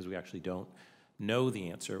ask it, because we actually don't know the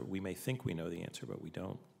answer. We may think we know the answer, but we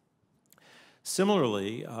don't.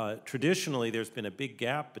 Similarly, traditionally there's been a big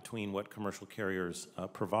gap between what commercial carriers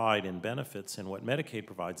provide in benefits and what Medicaid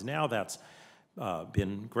provides. Now that's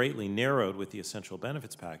been greatly narrowed with the essential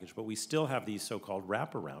benefits package, but we still have these so-called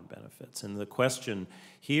wraparound benefits. And the question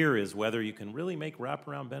here is whether you can really make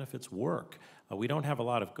wraparound benefits work. We don't have a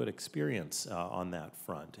lot of good experience on that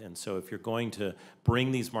front. And so if you're going to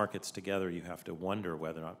bring these markets together, you have to wonder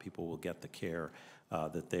whether or not people will get the care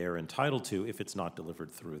that they are entitled to if it's not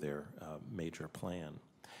delivered through their major plan.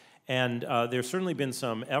 And there's certainly been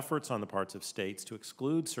some efforts on the parts of states to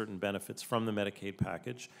exclude certain benefits from the Medicaid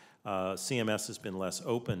package. CMS has been less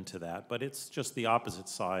open to that, but it's just the opposite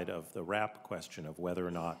side of the wrap question of whether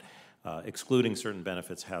or not excluding certain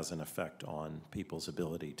benefits has an effect on people's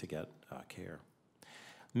ability to get care.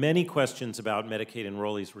 Many questions about Medicaid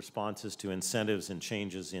enrollees' responses to incentives and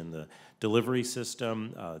changes in the delivery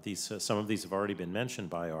system. Some of these have already been mentioned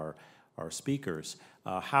by our our speakers.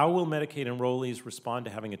 How will Medicaid enrollees respond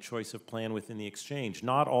to having a choice of plan within the exchange?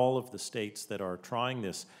 Not all of the states that are trying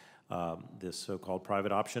this this so-called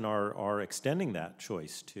private option are extending that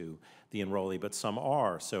choice to the enrollee, but some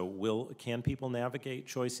are. So can people navigate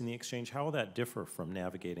choice in the exchange? How will that differ from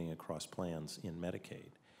navigating across plans in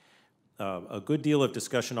Medicaid? A good deal of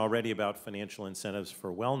discussion already about financial incentives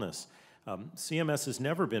for wellness. CMS has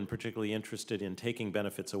never been particularly interested in taking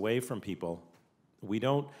benefits away from people. We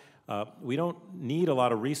don't need a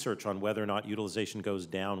lot of research on whether or not utilization goes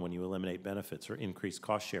down when you eliminate benefits or increase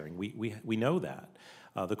cost sharing. We know that.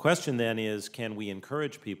 The question then is, can we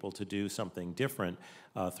encourage people to do something different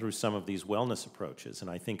through some of these wellness approaches?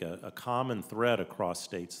 And I think a common thread across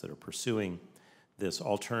states that are pursuing this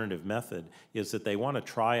alternative method is that they want to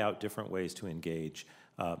try out different ways to engage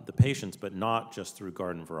the patients, but not just through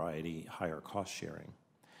garden variety higher cost sharing.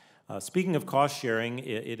 Speaking of cost sharing,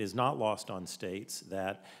 it is not lost on states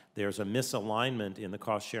that there's a misalignment in the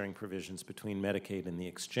cost sharing provisions between Medicaid and the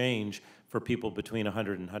exchange for people between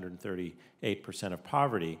 100 and 138% of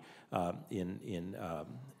poverty.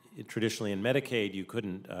 Traditionally in Medicaid, you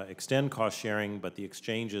couldn't extend cost sharing, but the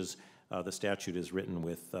exchanges, the statute is written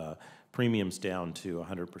with premiums down to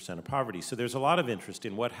 100% of poverty. So there's a lot of interest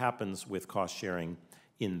in what happens with cost sharing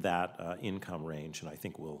in that income range, and I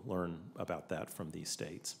think we'll learn about that from these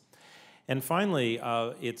states. And finally,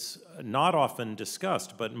 it's not often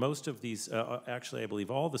discussed, but most of these, actually I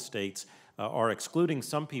believe all the states, are excluding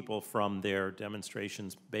some people from their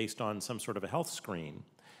demonstrations based on some sort of a health screen.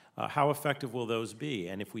 How effective will those be?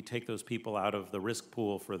 And if we take those people out of the risk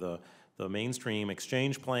pool for the mainstream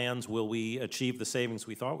exchange plans, will we achieve the savings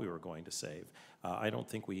we thought we were going to save? I don't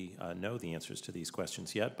think we know the answers to these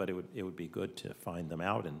questions yet, but it would be good to find them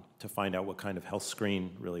out and to find out what kind of health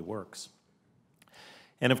screen really works.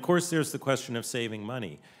 And of course, there's the question of saving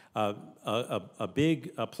money. A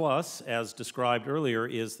big plus, as described earlier,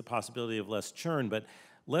 is the possibility of less churn, but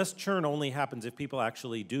less churn only happens if people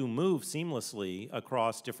actually do move seamlessly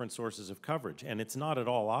across different sources of coverage. And it's not at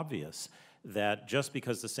all obvious that just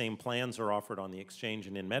because the same plans are offered on the exchange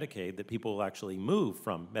and in Medicaid, that people will actually move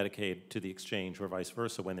from Medicaid to the exchange or vice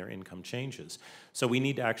versa when their income changes. So we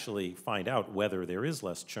need to actually find out whether there is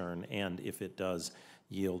less churn and if it does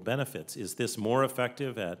yield benefits. Is this more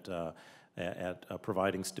effective at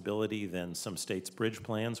providing stability than some states' bridge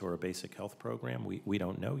plans or a basic health program? We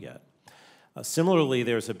don't know yet. Similarly,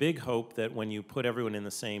 there's a big hope that when you put everyone in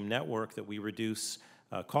the same network that we reduce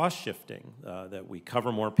cost shifting, that we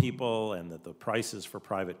cover more people and that the prices for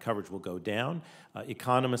private coverage will go down.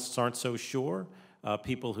 Economists aren't so sure.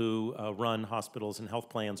 People who run hospitals and health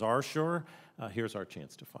plans are sure. Here's our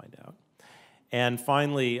chance to find out. And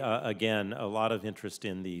finally, again, a lot of interest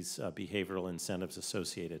in these behavioral incentives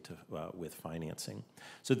associated with financing.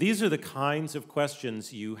 So these are the kinds of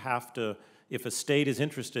questions you have to, if a state is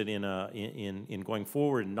interested in going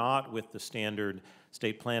forward, not with the standard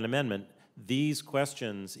state plan amendment, these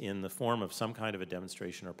questions in the form of some kind of a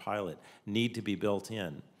demonstration or pilot need to be built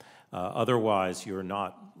in. Otherwise, you're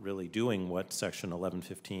not really doing what Section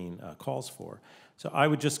 1115 calls for. So I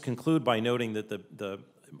would just conclude by noting that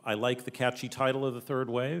I like the catchy title of the third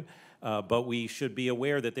wave, but we should be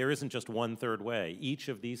aware that there isn't just one third way. Each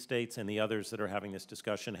of these states and the others that are having this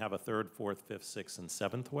discussion have a third, fourth, fifth, sixth, and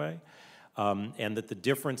seventh way. And that the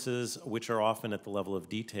differences, which are often at the level of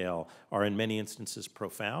detail, are in many instances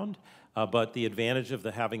profound. But the advantage of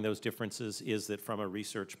having those differences is that from a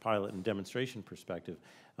research, pilot, and demonstration perspective,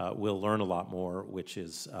 we'll learn a lot more, which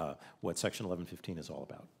is what Section 1115 is all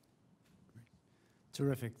about.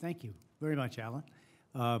 Terrific. Thank you very much, Alan.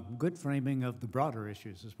 Good framing of the broader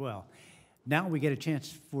issues as well. Now we get a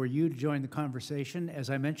chance for you to join the conversation. As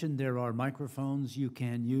I mentioned, there are microphones you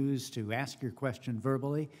can use to ask your question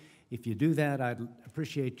verbally. If you do that, I'd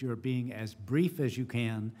appreciate your being as brief as you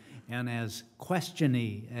can and as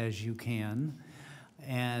question-y as you can,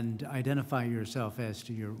 and identify yourself as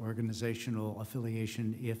to your organizational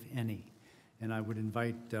affiliation, if any. And I would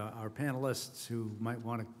invite our panelists who might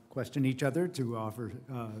want to question each other to offer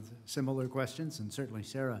similar questions, and certainly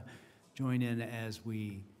Sarah, join in as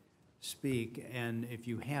we speak. And if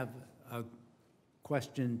you have a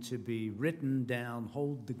question to be written down,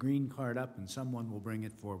 hold the green card up and someone will bring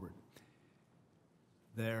it forward.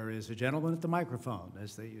 There is a gentleman at the microphone,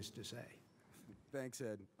 as they used to say. Thanks,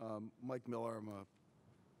 Ed. Mike Miller. I'm a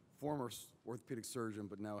former orthopedic surgeon,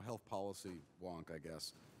 but now a health policy wonk, I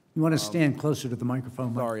guess. You want to stand closer to the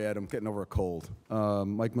microphone, Mike? Sorry, Ed, I'm getting over a cold.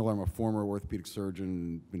 Mike Miller, I'm a former orthopedic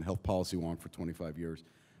surgeon, been health policy wonk for 25 years.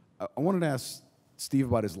 I wanted to ask Steve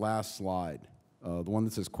about his last slide, the one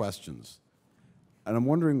that says questions. And I'm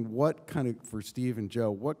wondering what kind of, for Steve and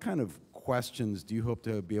Joe, what kind of questions do you hope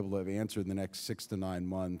to be able to have answered in the next 6 to 9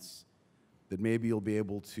 months that maybe you'll be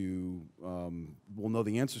able to, we'll know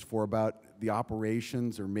the answers for about the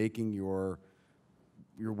operations or making your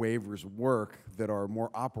waivers work that are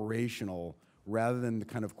more operational rather than the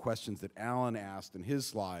kind of questions that Alan asked in his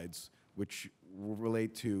slides, which will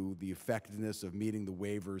relate to the effectiveness of meeting the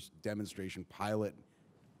waivers demonstration pilot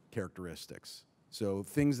characteristics. So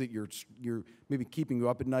things that you're maybe keeping you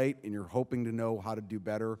up at night and you're hoping to know how to do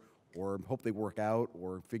better or hope they work out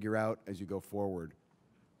or figure out as you go forward.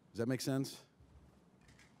 Does that make sense?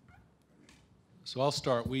 So I'll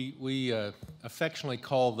start. We affectionately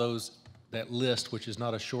call that list, which is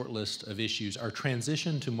not a short list of issues, our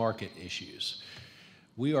transition to market issues.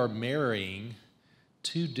 We are marrying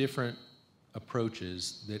two different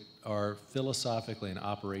approaches that are philosophically and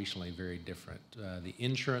operationally very different. The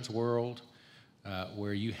insurance world,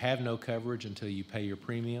 where you have no coverage until you pay your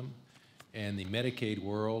premium, and the Medicaid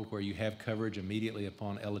world, where you have coverage immediately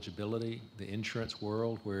upon eligibility, the insurance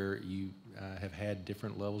world, where you have had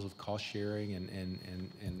different levels of cost sharing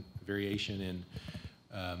and variation in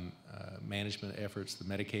management efforts, the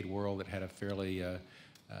Medicaid world that had a fairly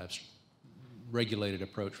regulated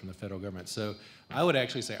approach from the federal government. So I would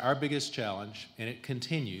actually say our biggest challenge, and it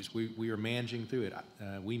continues, we are managing through it.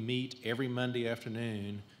 We meet every Monday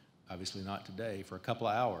afternoon, obviously not today, for a couple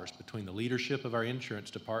of hours between the leadership of our insurance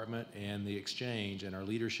department and the exchange and our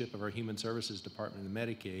leadership of our human services department and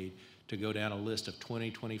Medicaid to go down a list of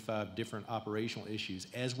 20, 25 different operational issues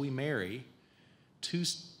as we marry two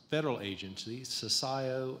federal agencies,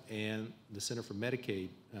 CSIO and the Center for Medicaid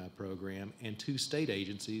program, and two state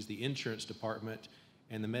agencies, the insurance department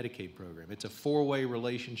and the Medicaid program. It's a four-way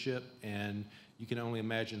relationship, and you can only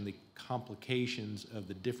imagine the complications of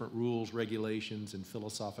the different rules, regulations, and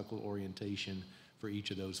philosophical orientation for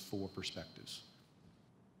each of those four perspectives.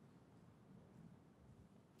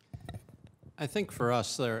 I think for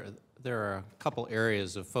us, there are a couple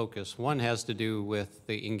areas of focus. One has to do with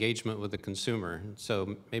the engagement with the consumer.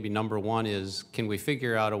 So maybe number one is, can we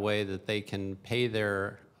figure out a way that they can pay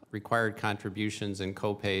their required contributions and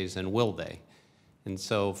co-pays, and will they? And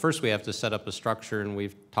so first we have to set up a structure, and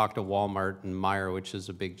we've talked to Walmart and Meijer, which is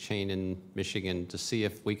a big chain in Michigan, to see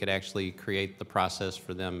if we could actually create the process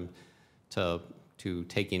for them to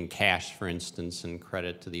take in cash, for instance, and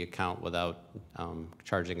credit to the account without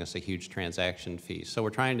charging us a huge transaction fee. So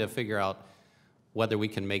we're trying to figure out whether we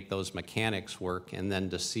can make those mechanics work, and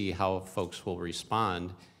then to see how folks will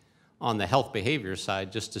respond. On the health behavior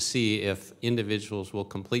side, just to see if individuals will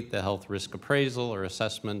complete the health risk appraisal or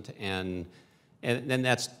assessment, and then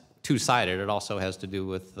that's two-sided. It also has to do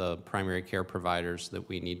with the primary care providers that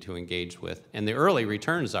we need to engage with. And the early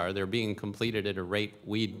returns they're being completed at a rate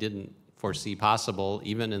we didn't foresee possible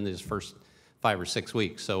even in these first 5 or 6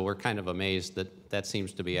 weeks. So we're kind of amazed that that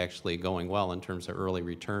seems to be actually going well in terms of early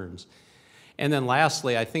returns. And then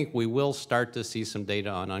lastly, I think we will start to see some data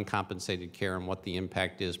on uncompensated care and what the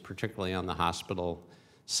impact is, particularly on the hospital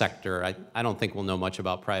sector. I don't think we'll know much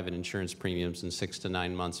about private insurance premiums in 6 to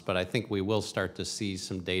 9 months, but I think we will start to see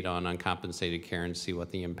some data on uncompensated care and see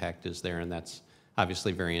what the impact is there, and that's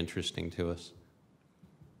obviously very interesting to us.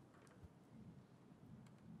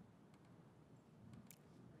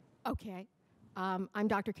 Okay. I'm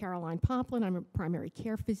Dr. Caroline Pomplin. I'm a primary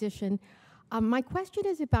care physician. My question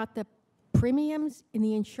is about the premiums in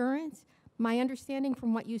the insurance. My understanding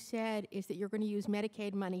from what you said is that you're going to use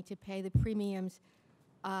Medicaid money to pay the premiums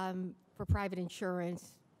for private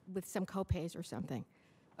insurance with some copays or something,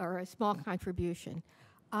 or a small contribution.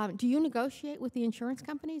 Do you negotiate with the insurance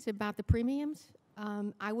companies about the premiums?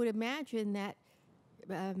 I would imagine that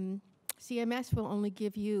CMS will only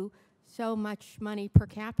give you so much money per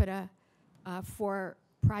capita for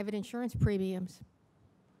private insurance premiums.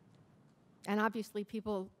 And obviously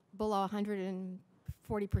people below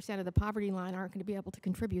 140% of the poverty line aren't going to be able to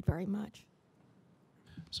contribute very much.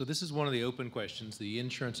 So this is one of the open questions. The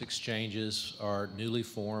insurance exchanges are newly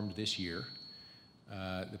formed this year.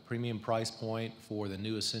 The premium price point for the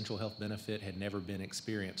new essential health benefit had never been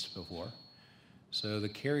experienced before. So the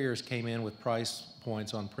carriers came in with price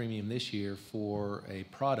points on premium this year for a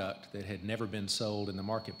product that had never been sold in the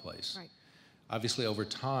marketplace. Right. Obviously, over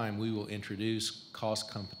time, we will introduce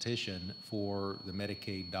cost competition for the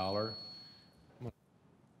Medicaid dollar.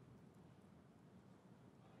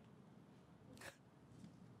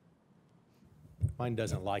 Mine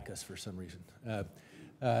doesn't like us for some reason.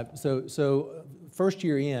 So first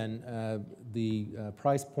year in, the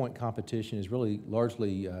price point competition is really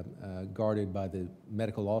largely guarded by the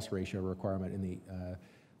medical loss ratio requirement in the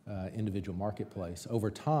individual marketplace. Over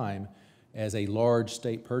time, as a large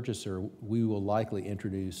state purchaser, we will likely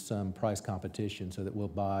introduce some price competition so that we'll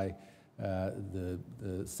buy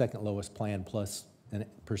the second lowest plan plus a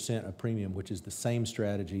percent of premium, which is the same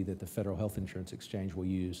strategy that the Federal Health Insurance Exchange will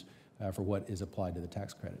use for what is applied to the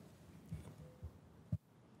tax credit.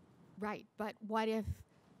 Right, but what if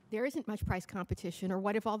there isn't much price competition, or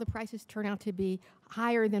what if all the prices turn out to be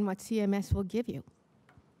higher than what CMS will give you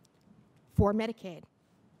for Medicaid?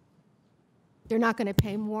 They're not going to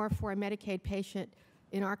pay more for a Medicaid patient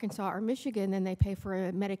in Arkansas or Michigan than they pay for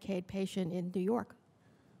a Medicaid patient in New York.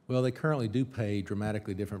 Well, they currently do pay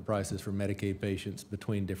dramatically different prices for Medicaid patients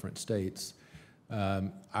between different states.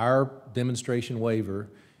 Our demonstration waiver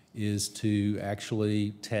is to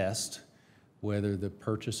actually test whether the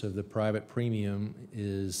purchase of the private premium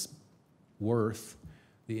is worth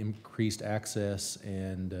the increased access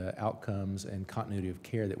and outcomes and continuity of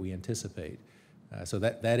care that we anticipate. So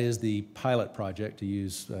that is the pilot project, to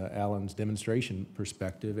use Alan's demonstration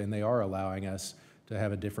perspective, and they are allowing us to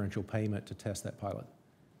have a differential payment to test that pilot.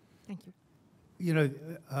 Thank you. You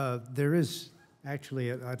know, there is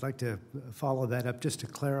actually, I'd like to follow that up just to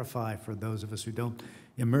clarify for those of us who don't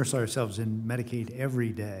immerse ourselves in Medicaid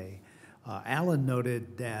every day. Alan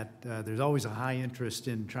noted that there's always a high interest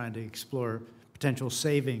in trying to explore potential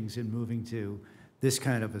savings in moving to this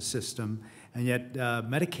kind of a system, and yet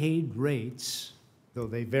Medicaid rates, though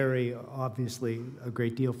they vary obviously a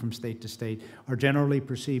great deal from state to state, are generally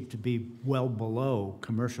perceived to be well below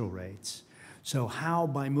commercial rates. So how,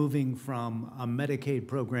 by moving from a Medicaid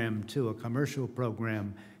program to a commercial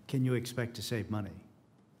program, can you expect to save money?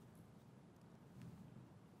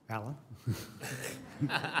 Alan?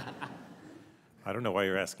 I don't know why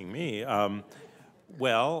you're asking me.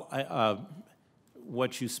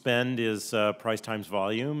 What you spend is price times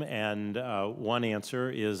volume, and one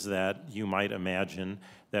answer is that you might imagine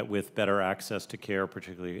that with better access to care,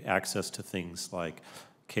 particularly access to things like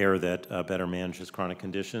care that better manages chronic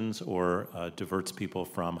conditions or diverts people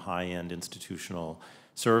from high-end institutional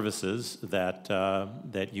services,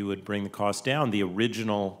 that you would bring the cost down. The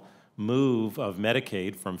original move of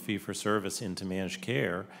Medicaid from fee-for-service into managed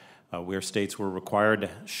care, where states were required to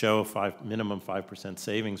show minimum 5%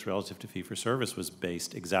 savings relative to fee-for-service, was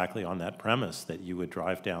based exactly on that premise, that you would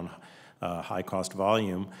drive down high-cost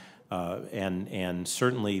volume. And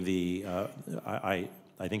certainly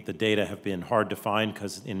I think the data have been hard to find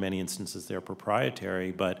because in many instances they're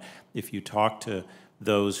proprietary, but if you talk to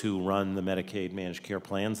those who run the Medicaid managed care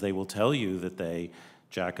plans, they will tell you that they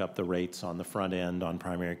jack up the rates on the front end on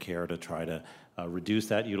primary care to try to reduce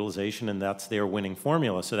that utilization, and that's their winning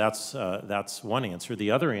formula. So that's one answer.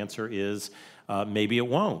 The other answer is maybe it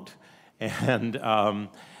won't, and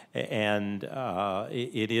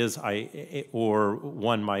it is. Or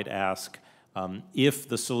one might ask, if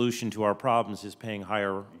the solution to our problems is paying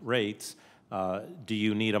higher rates, do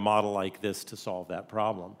you need a model like this to solve that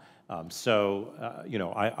problem? You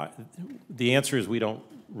know, the answer is we don't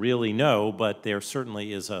really know, but there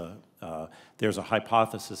certainly is there's a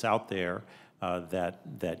hypothesis out there that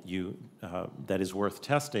is worth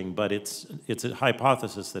testing, but it's a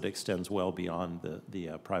hypothesis that extends well beyond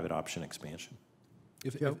the private option expansion.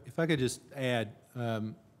 If I could just add,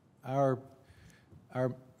 our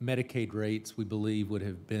Medicaid rates, we believe, would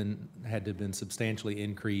have had to have been substantially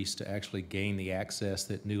increased to actually gain the access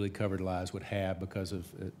that newly covered lives would have because of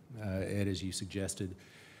Ed, as you suggested.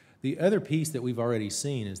 The other piece that we've already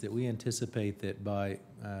seen is that we anticipate that by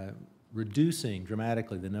reducing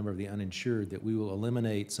dramatically the number of the uninsured, that we will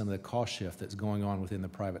eliminate some of the cost shift that's going on within the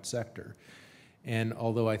private sector. And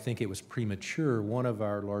although I think it was premature, one of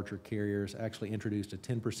our larger carriers actually introduced a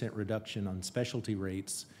 10% reduction on specialty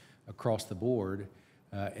rates across the board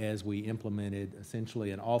as we implemented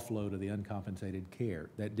essentially an offload of the uncompensated care.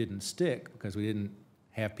 That didn't stick because we didn't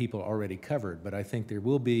have people already covered, but I think there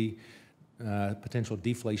will be potential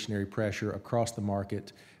deflationary pressure across the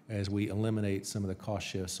market as we eliminate some of the cost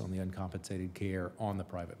shifts on the uncompensated care on the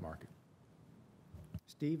private market.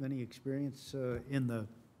 Steve, any experience in the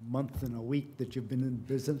month and a week that you've been in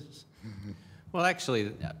business? Well,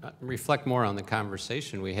 actually, reflect more on the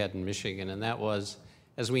conversation we had in Michigan, and that was,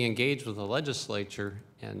 as we engaged with the legislature,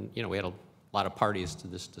 and you know, we had a lot of parties to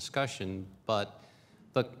this discussion, but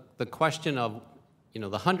the question of, you know,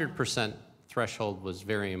 the 100% threshold was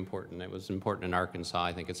very important. It was important in Arkansas.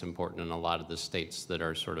 I think it's important in a lot of the states that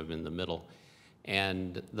are sort of in the middle.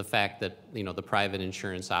 And the fact that, you know, the private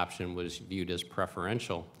insurance option was viewed as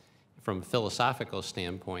preferential from a philosophical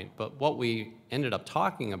standpoint. But what we ended up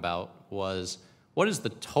talking about was, what is the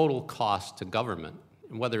total cost to government,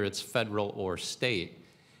 whether it's federal or state?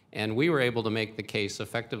 And we were able to make the case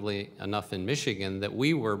effectively enough in Michigan that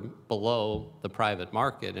we were below the private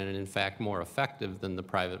market and in fact more effective than the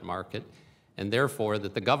private market, and therefore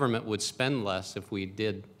that the government would spend less if we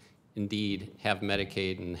did indeed have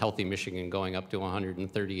Medicaid and Healthy Michigan going up to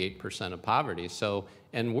 138% of poverty. So,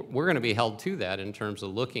 and we're going to be held to that in terms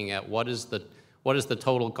of looking at what is the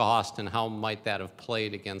total cost and how might that have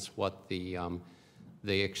played against what the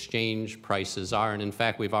exchange prices are. And in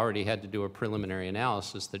fact, we've already had to do a preliminary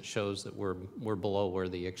analysis that shows that we're below where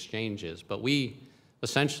the exchange is. But we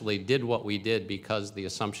essentially did what we did because the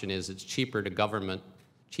assumption is it's cheaper to government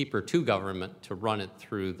to run it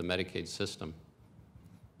through the Medicaid system.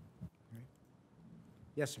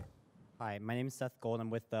 Yes, sir. Hi, my name is Seth Gold. I'm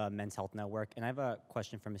with the Men's Health Network, and I have a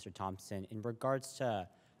question for Mr. Thompson. In regards to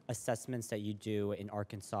assessments that you do in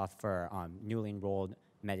Arkansas for newly enrolled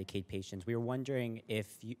Medicaid patients, we were wondering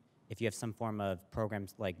if you have some form of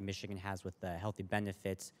programs like Michigan has with the Healthy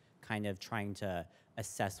Benefits, kind of trying to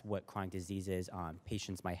assess what chronic diseases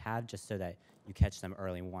patients might have, just so that you catch them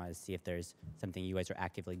early, and want to see if there's something you guys are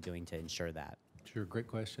actively doing to ensure that. Sure, great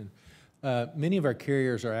question. Many of our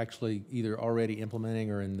carriers are actually either already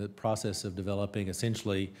implementing or in the process of developing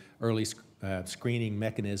essentially early screening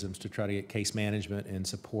mechanisms to try to get case management and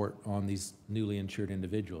support on these newly insured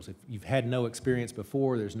individuals. If you've had no experience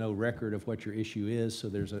before, there's no record of what your issue is, so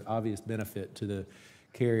there's an obvious benefit to the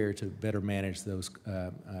carrier to better manage those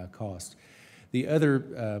costs. The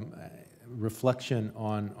other reflection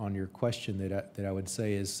on your question that I would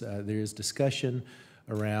say is there is discussion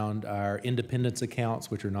around our independence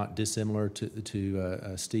accounts, which are not dissimilar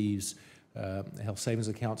to Steve's health savings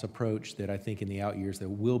accounts approach, that I think in the out years there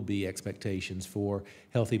will be expectations for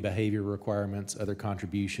healthy behavior requirements, other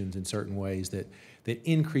contributions in certain ways that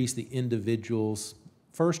increase the individual's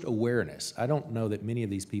first awareness. I don't know that many of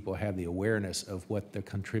these people have the awareness of what the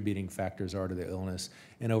contributing factors are to their illness,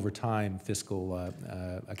 and over time fiscal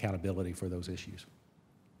accountability for those issues.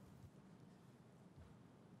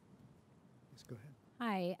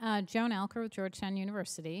 Hi, Joan Alker with Georgetown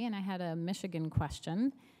University, and I had a Michigan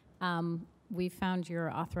question. We found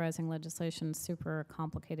your authorizing legislation super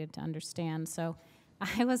complicated to understand, so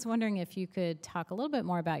I was wondering if you could talk a little bit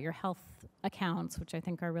more about your health accounts, which I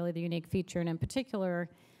think are really the unique feature, and in particular,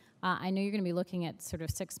 I know you're going to be looking at sort of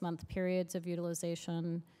 6-month periods of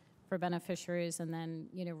utilization for beneficiaries, and then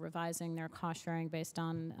revising their cost sharing based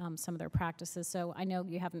on some of their practices. So I know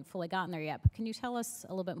you haven't fully gotten there yet, but can you tell us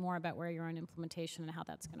a little bit more about where you're on implementation and how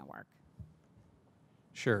that's going to work?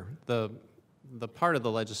 Sure. The part of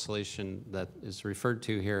the legislation that is referred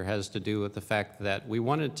to here has to do with the fact that we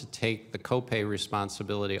wanted to take the copay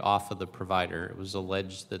responsibility off of the provider. It was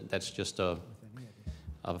alleged that that's just a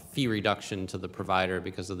fee reduction to the provider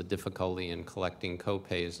because of the difficulty in collecting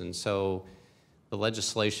copays. And so the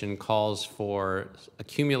legislation calls for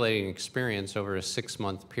accumulating experience over a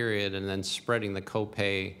 6-month period and then spreading the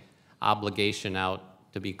copay obligation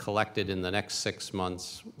out to be collected in the next 6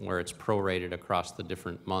 months, where it's prorated across the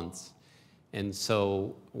different months. And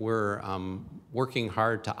so we're working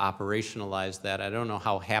hard to operationalize that. I don't know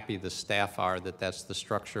how happy the staff are that that's the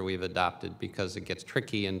structure we've adopted, because it gets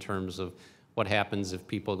tricky in terms of what happens if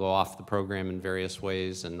people go off the program in various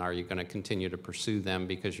ways, and are you going to continue to pursue them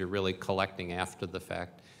because you're really collecting after the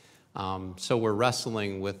fact. So we're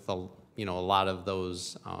wrestling with a lot of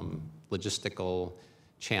those logistical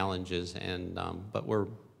challenges, and but we're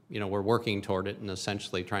working toward it and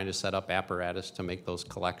essentially trying to set up apparatus to make those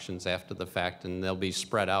collections after the fact, and they'll be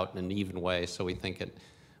spread out in an even way, so we think it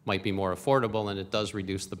might be more affordable, and it does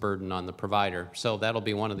reduce the burden on the provider. So that'll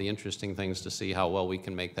be one of the interesting things to see how well we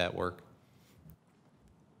can make that work.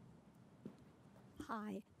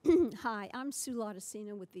 Hi. Hi, I'm Sue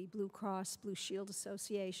Laudicina with the Blue Cross Blue Shield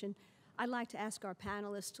Association. I'd like to ask our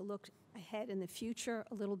panelists to look ahead in the future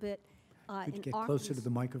a little bit. Could you get closer to the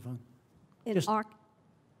microphone? If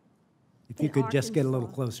you in could just get a little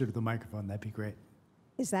Arkansas. closer to the microphone, that'd be great.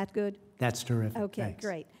 Is that good? That's terrific. Okay, Thanks.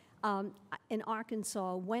 great. In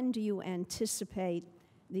Arkansas, when do you anticipate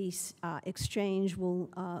the exchange will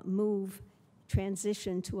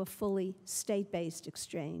transition to a fully state-based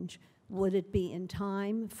exchange? Would it be in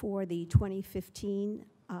time for the 2015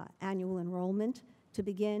 annual enrollment to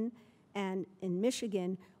begin? And in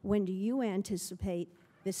Michigan, when do you anticipate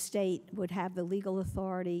the state would have the legal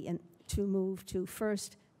authority to move to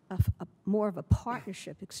first more of a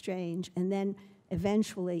partnership exchange, and then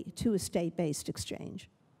eventually to a state-based exchange?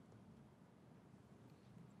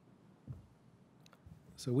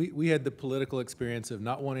 So we had the political experience of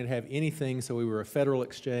not wanting to have anything, so we were a federal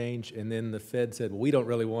exchange, and then the Fed said, well, we don't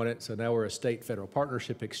really want it, so now we're a state-federal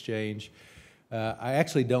partnership exchange. I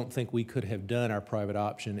actually don't think we could have done our private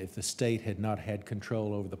option if the state had not had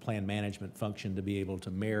control over the plan management function to be able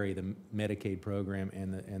to marry the Medicaid program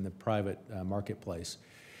and the private marketplace.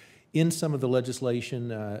 In some of the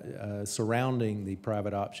legislation surrounding the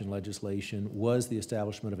private option legislation was the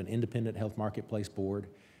establishment of an independent health marketplace board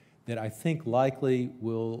that I think likely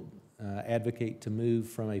will advocate to move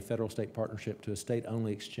from a federal-state partnership to a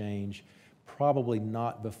state-only exchange, probably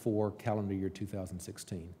not before calendar year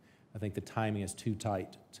 2016. I think the timing is too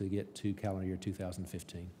tight to get to calendar year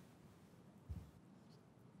 2015.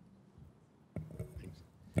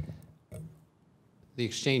 The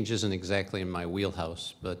exchange isn't exactly in my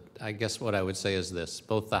wheelhouse, but I guess what I would say is this.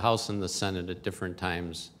 Both the House and the Senate at different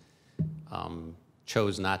times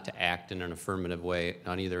chose not to act in an affirmative way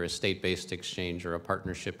on either a state-based exchange or a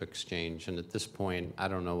partnership exchange. And at this point, I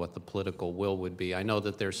don't know what the political will would be. I know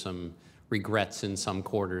that there's some regrets in some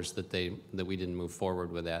quarters that we didn't move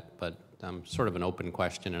forward with that, but sort of an open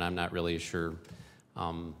question, and I'm not really sure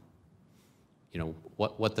you know,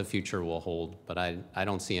 what the future will hold. But I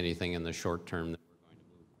don't see anything in the short term that we're going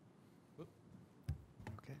to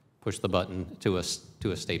move. Push the button to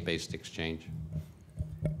a state-based exchange.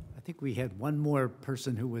 I think we had one more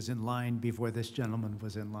person who was in line before this gentleman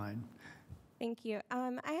was in line. Thank you.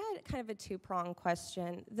 I had kind of a two-pronged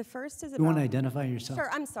question. The first is about... You want to identify yourself? Sure,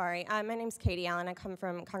 I'm sorry. My name's Katie Allen. I come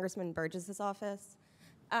from Congressman Burgess's office.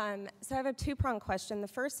 So I have a two-pronged question. The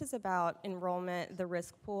first is about enrollment, the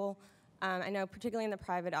risk pool. I know particularly in the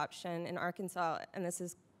private option in Arkansas, and this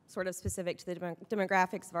is sort of specific to the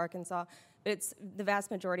demographics of Arkansas, but it's the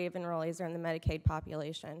vast majority of enrollees are in the Medicaid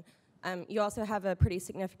population. You also have a pretty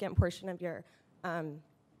significant portion of your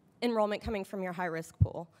enrollment coming from your high-risk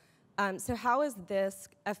pool. So how is this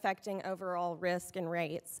affecting overall risk and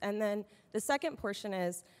rates? And then the second portion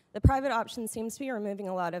is the private option seems to be removing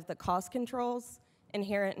a lot of the cost controls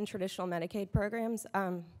inherent in traditional Medicaid programs.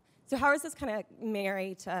 So how is this kind of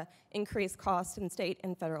marry to increase costs in state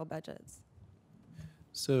and federal budgets?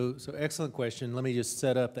 So excellent question. Let me just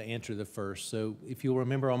set up the answer to the first. So if you'll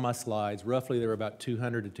remember on my slides, roughly there were about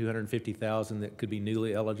 200 to 250,000 that could be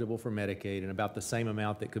newly eligible for Medicaid and about the same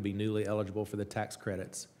amount that could be newly eligible for the tax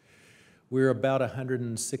credits. We're about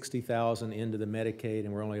 160,000 into the Medicaid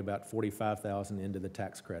and we're only about 45,000 into the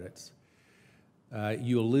tax credits.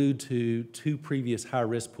 You allude to two previous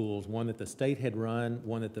high-risk pools, one that the state had run,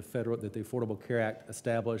 one that the Affordable Care Act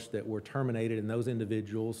established that were terminated, and those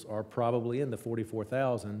individuals are probably in the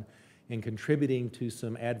 44,000 and contributing to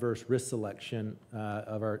some adverse risk selection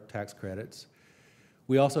of our tax credits.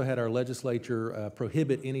 We also had our legislature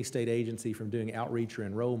prohibit any state agency from doing outreach or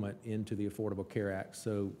enrollment into the Affordable Care Act,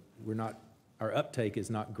 so our uptake is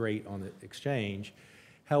not great on the exchange.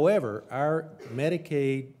 However, our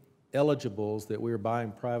Medicaid eligibles that we're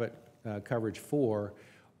buying private coverage for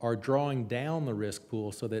are drawing down the risk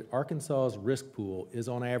pool so that Arkansas's risk pool is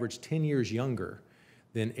on average 10 years younger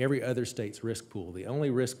than every other state's risk pool. The only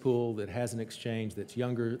risk pool that has an exchange that's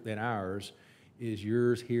younger than ours is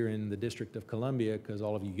yours here in the District of Columbia, because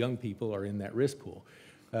all of you young people are in that risk pool.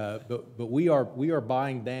 But we are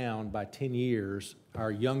buying down by 10 years our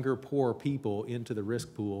younger, poorer people into the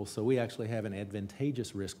risk pool, so we actually have an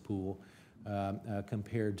advantageous risk pool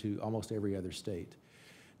compared to almost every other state.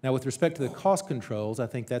 Now, with respect to the cost controls, I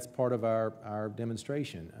think that's part of our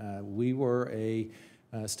demonstration. We were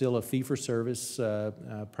still a fee-for-service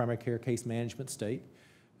primary care case management state.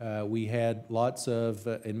 We had lots of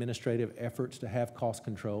administrative efforts to have cost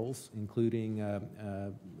controls, including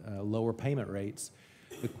lower payment rates.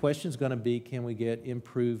 The question is going to be, can we get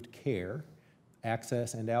improved care,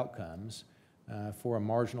 access, and outcomes for a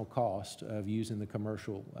marginal cost of using the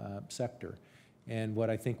commercial sector? And what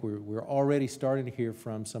I think we're already starting to hear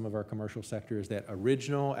from some of our commercial sector is that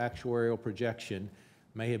original actuarial projection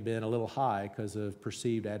may have been a little high because of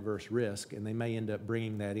perceived adverse risk, and they may end up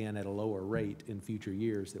bringing that in at a lower rate in future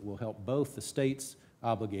years that will help both the state's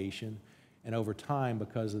obligation and over time,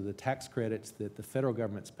 because of the tax credits that the federal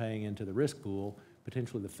government's paying into the risk pool,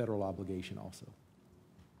 potentially the federal obligation also.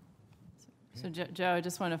 So Joe, I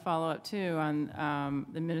just want to follow up too on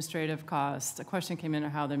the administrative costs. A question came in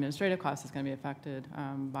on how the administrative cost is going to be affected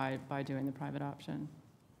by doing the private option.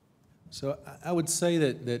 So I would say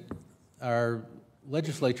that our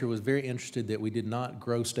legislature was very interested that we did not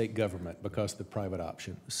grow state government because of the private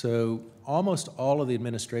option. So almost all of the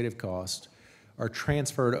administrative costs are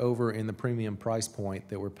transferred over in the premium price point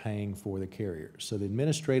that we're paying for the carriers. So the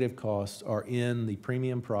administrative costs are in the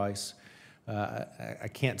premium price. I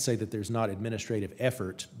can't say that there's not administrative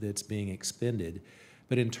effort that's being expended,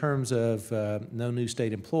 but in terms of no new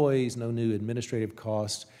state employees, no new administrative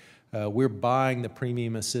costs, we're buying the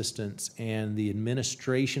premium assistance and the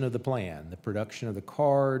administration of the plan, the production of the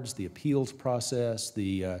cards, the appeals process,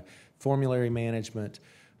 the formulary management,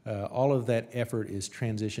 all of that effort is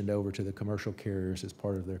transitioned over to the commercial carriers as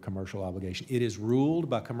part of their commercial obligation. It is ruled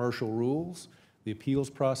by commercial rules. The appeals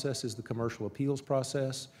process is the commercial appeals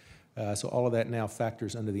process. So all of that now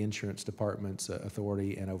factors under the insurance department's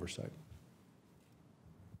authority and oversight.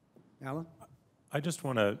 Alan? I just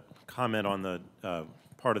want to comment on the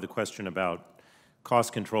part of the question about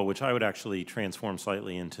cost control, which I would actually transform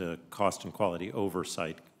slightly into cost and quality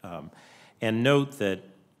oversight. And note that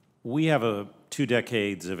we have 2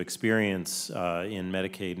 decades of experience in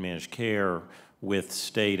Medicaid managed care with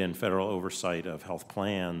state and federal oversight of health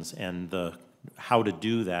plans, and how to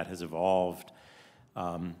do that has evolved.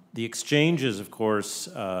 The exchanges, of course,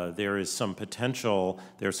 there is some potential,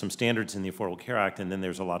 there's some standards in the Affordable Care Act, and then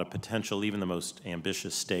there's a lot of potential, even the most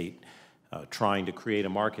ambitious state trying to create a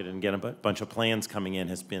market and get a bunch of plans coming in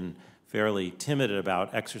has been fairly timid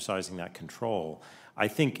about exercising that control. I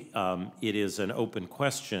think it is an open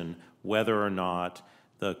question whether or not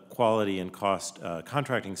the quality and cost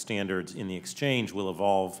contracting standards in the exchange will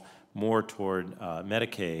evolve more toward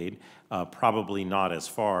Medicaid, probably not as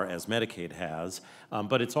far as Medicaid has.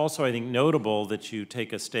 But it's also, I think, notable that you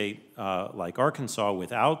take a state like Arkansas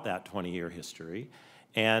without that 20-year history,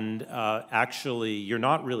 and actually you're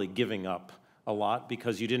not really giving up a lot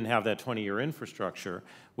because you didn't have that 20-year infrastructure,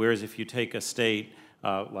 whereas if you take a state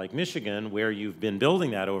like Michigan, where you've been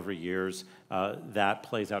building that over years, that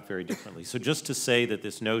plays out very differently. So just to say that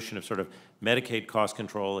this notion of sort of Medicaid cost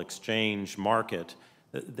control, exchange, market,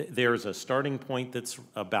 there's a starting point that's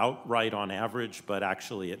about right on average, but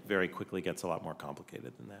actually it very quickly gets a lot more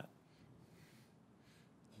complicated than that.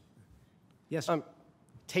 Yes.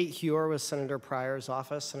 Tate Hewer with Senator Pryor's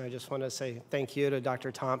office, and I just want to say thank you to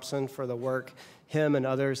Dr. Thompson for the work him and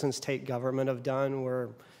others in state government have done. We're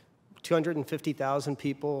 250,000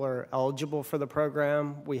 people are eligible for the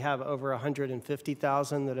program. We have over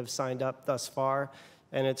 150,000 that have signed up thus far,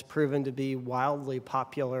 and it's proven to be wildly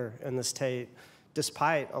popular in the state,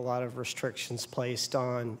 despite a lot of restrictions placed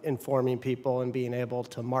on informing people and being able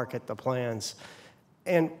to market the plans.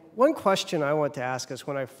 And one question I want to ask is,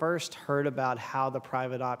 when I first heard about how the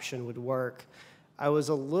private option would work, I was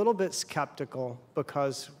a little bit skeptical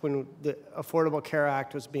because when the Affordable Care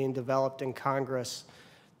Act was being developed in Congress,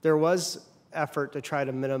 there was effort to try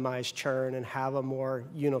to minimize churn and have a more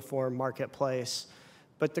uniform marketplace.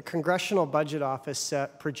 But the Congressional Budget Office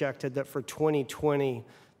projected that for 2020,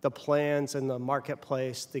 the plans in the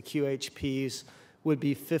marketplace, the QHPs, would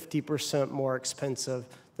be 50% more expensive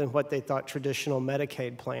than what they thought traditional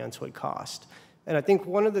Medicaid plans would cost. And I think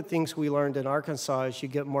one of the things we learned in Arkansas is you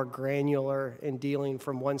get more granular in dealing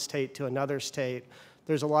from one state to another state.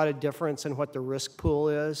 There's a lot of difference in what the risk pool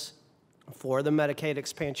is for the Medicaid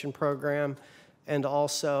expansion program, and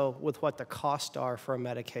also with what the costs are for a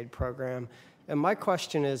Medicaid program. And my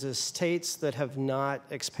question is states that have not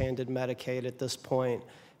expanded Medicaid at this point,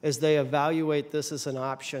 as they evaluate this as an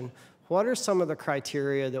option, what are some of the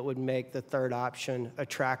criteria that would make the third option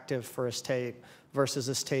attractive for a state versus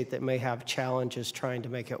a state that may have challenges trying to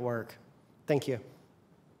make it work? Thank you.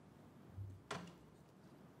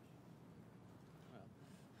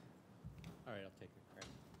 All right, I'll take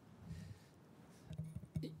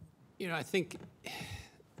it. You know, I think,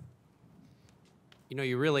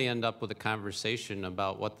 you really end up with a conversation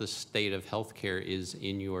about what the state of healthcare is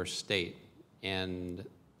in your state. And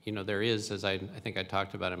there is, as I think I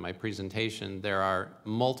talked about in my presentation, there are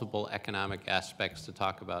multiple economic aspects to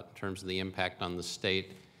talk about in terms of the impact on the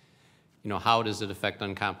state. How does it affect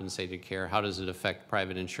uncompensated care? How does it affect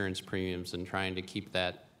private insurance premiums, and trying to keep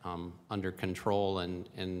that under control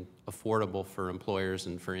and affordable for employers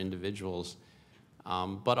and for individuals?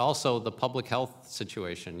 But also the public health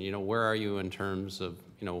situation. Where are you in terms of,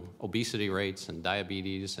 obesity rates and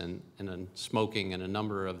diabetes and smoking and a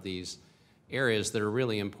number of these areas that are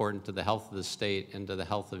really important to the health of the state and to the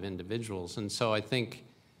health of individuals. And so I think,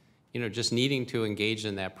 just needing to engage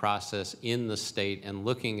in that process in the state and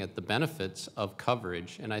looking at the benefits of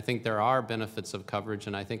coverage. And I think there are benefits of coverage,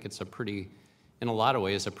 and I think it's in a lot of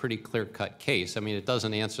ways, a pretty clear-cut case. I mean, it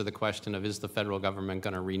doesn't answer the question of, is the federal government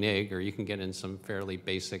going to renege, or you can get in some fairly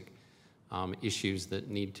basic issues that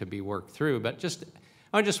need to be worked through. But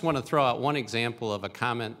I just want to throw out one example of a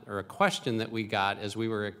comment or a question that we got as we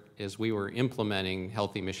were implementing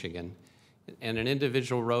Healthy Michigan. And an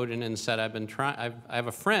individual wrote in and said, I have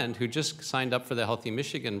a friend who just signed up for the Healthy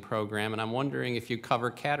Michigan program, and I'm wondering if you cover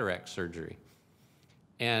cataract surgery.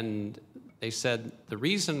 And they said, the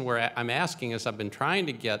reason I'm asking is I've been trying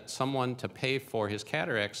to get someone to pay for his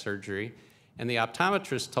cataract surgery, and the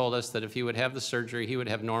optometrist told us that if he would have the surgery, he would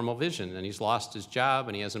have normal vision, and he's lost his job,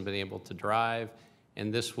 and he hasn't been able to drive,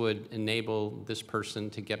 and this would enable this person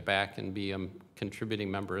to get back and be a contributing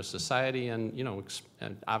member of society and,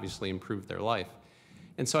 and obviously improve their life.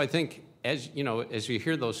 And so I think as you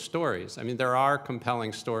hear those stories, I mean, there are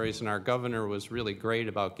compelling stories, and our governor was really great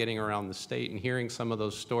about getting around the state and hearing some of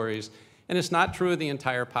those stories. And it's not true of the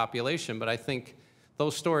entire population, but I think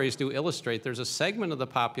those stories do illustrate there's a segment of the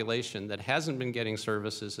population that hasn't been getting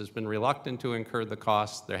services, has been reluctant to incur the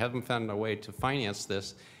costs, they haven't found a way to finance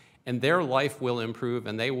this, and their life will improve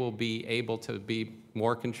and they will be able to be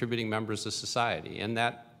more contributing members of society. And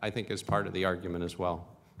that, I think, is part of the argument as well.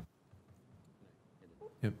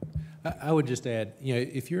 Yep. I would just add,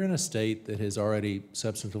 if you're in a state that has already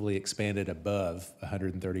substantively expanded above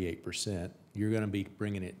 138%, you're going to be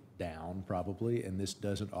bringing it down probably, and this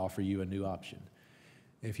doesn't offer you a new option.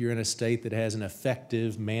 If you're in a state that has an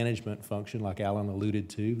effective management function, like Alan alluded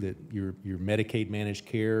to, that your Medicaid managed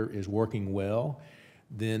care is working well,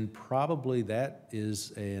 then probably that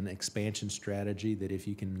is an expansion strategy that, if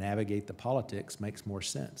you can navigate the politics, makes more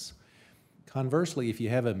sense. Conversely, if you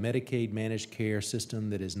have a Medicaid managed care system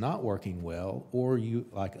that is not working well, or you,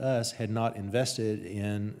 like us, had not invested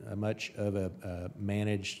in much of a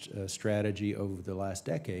managed strategy over the last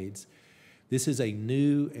decades, this is a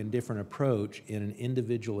new and different approach in an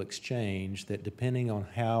individual exchange that, depending on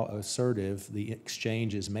how assertive the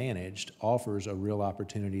exchange is managed, offers a real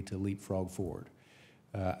opportunity to leapfrog forward.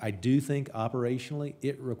 I do think operationally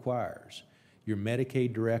it requires your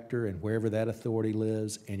Medicaid director and wherever that authority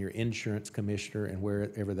lives, and your insurance commissioner and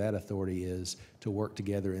wherever that authority is, to work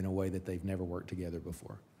together in a way that they've never worked together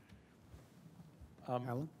before.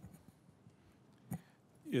 Alan?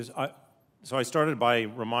 So I started by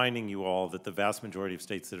reminding you all that the vast majority of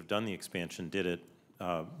states that have done the expansion did it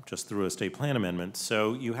just through a state plan amendment.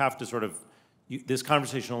 So you have to this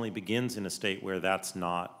conversation only begins in a state where that's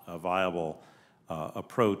not a viable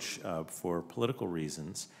approach for political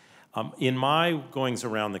reasons. In my goings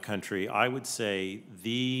around the country, I would say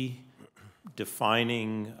the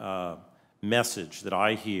defining message that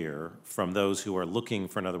I hear from those who are looking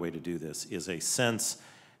for another way to do this is a sense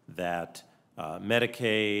that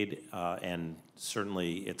Medicaid, and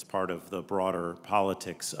certainly it's part of the broader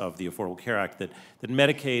politics of the Affordable Care Act, that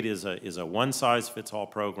Medicaid is a one-size-fits-all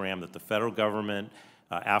program, that the federal government,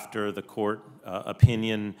 after the court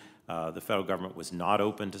opinion, the federal government was not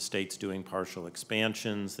open to states doing partial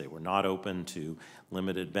expansions. They were not open to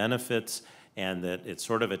limited benefits, and that it's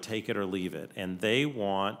sort of a take it or leave it. And they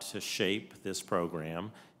want to shape this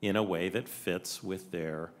program in a way that fits with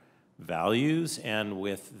their values and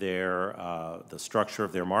with their the structure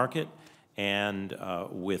of their market, and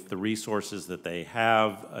with the resources that they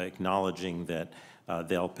have, acknowledging that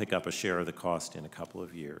they'll pick up a share of the cost in a couple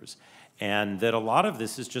of years. And that a lot of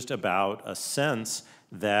this is just about a sense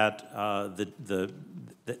that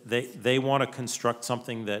they want to construct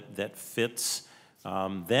something that fits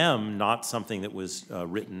them, not something that was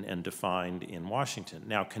written and defined in Washington.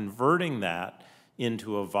 Now, converting that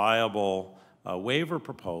into a viable waiver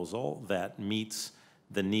proposal that meets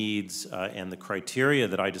the needs and the criteria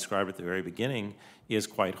that I described at the very beginning is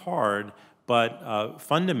quite hard, but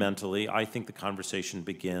fundamentally, I think the conversation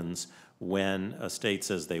begins when a state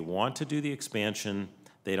says they want to do the expansion,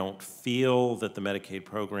 they don't feel that the Medicaid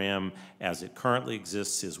program as it currently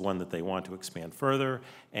exists is one that they want to expand further,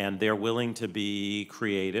 and they're willing to be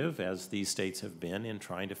creative, as these states have been, in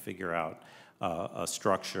trying to figure out a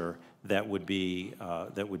structure that would be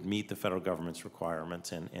that would meet the federal government's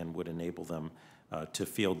requirements and would enable them to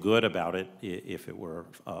feel good about it if it were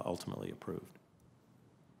ultimately approved.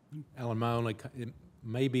 Alan, it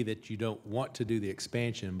may be that you don't want to do the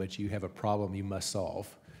expansion, but you have a problem you must solve.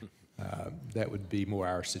 That would be more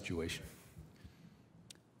our situation.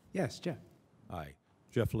 Yes, Jeff. Hi.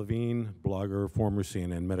 Jeff Levine, blogger, former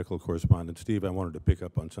CNN medical correspondent. Steve, I wanted to pick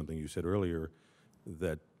up on something you said earlier,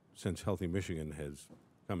 that since Healthy Michigan has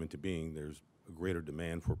come into being, there's a greater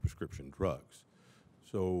demand for prescription drugs.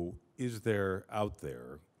 So is there out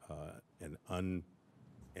there an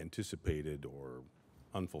unanticipated or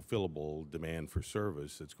unfulfillable demand for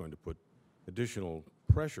service that's going to put additional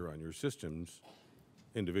pressure on your systems,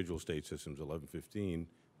 individual state systems, 1115,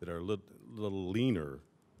 that are a little leaner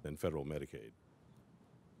than federal Medicaid?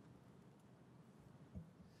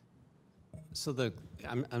 So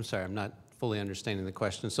I'm sorry, I'm not fully understanding the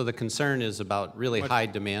question. So the concern is about really high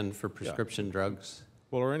demand for prescription drugs?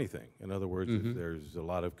 Well, or anything. In other words, if there's a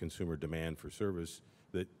lot of consumer demand for service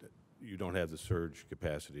that you don't have the surge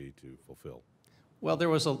capacity to fulfill. Well,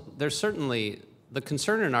 there's certainly, the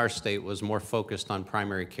concern in our state was more focused on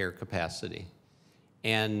primary care capacity.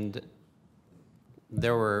 And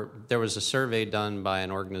there was a survey done by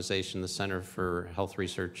an organization, the Center for Health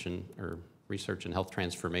Research or Research and Health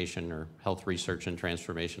Transformation, or Health Research and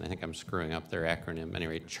Transformation. I think I'm screwing up their acronym.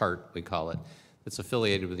 Anyway, CHART, we call it. It's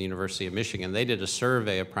affiliated with the University of Michigan. They did a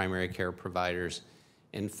survey of primary care providers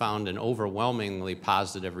and found an overwhelmingly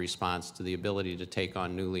positive response to the ability to take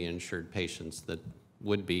on newly insured patients that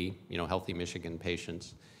would be, healthy Michigan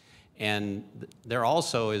patients. And there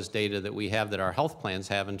also is data that we have that our health plans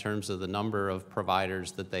have in terms of the number of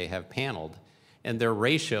providers that they have paneled. And their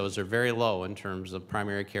ratios are very low in terms of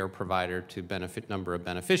primary care provider to number of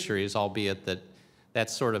beneficiaries, albeit that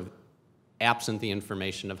that's sort of absent the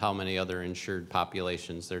information of how many other insured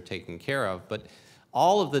populations they're taking care of. But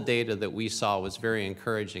all of the data that we saw was very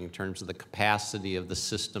encouraging in terms of the capacity of the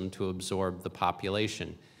system to absorb the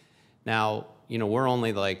population. Now, we're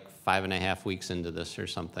only like 5.5 weeks into this or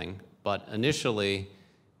something, but initially,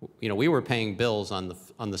 we were paying bills on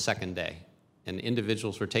the second day. And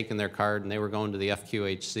individuals were taking their card and they were going to the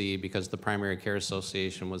FQHC because the Primary Care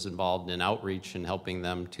Association was involved in outreach and helping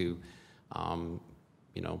them to,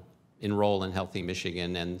 enroll in Healthy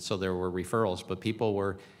Michigan. And so there were referrals, but people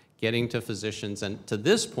were getting to physicians. And to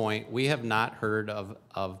this point, we have not heard of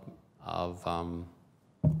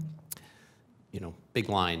big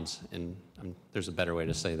lines. And there's a better way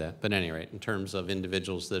to say that. But at any rate, in terms of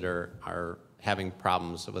individuals that are having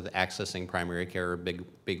problems with accessing primary care or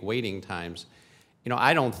big waiting times,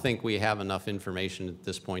 I don't think we have enough information at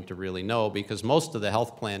this point to really know, because most of the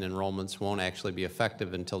health plan enrollments won't actually be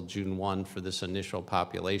effective until June 1 for this initial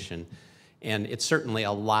population. And it's certainly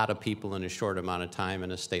a lot of people in a short amount of time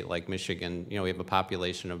in a state like Michigan. We have a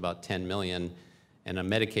population of about 10 million and a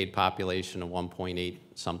Medicaid population of 1.8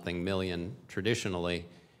 something million traditionally.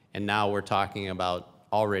 And now we're talking about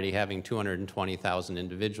already having 220,000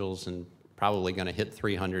 individuals and probably going to hit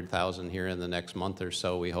 300,000 here in the next month or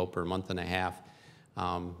so, we hope, or month and a half,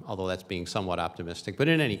 although that's being somewhat optimistic. But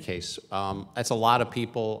in any case, that's a lot of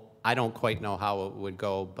people. I don't quite know how it would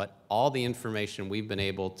go, but all the information we've been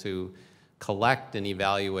able to collect and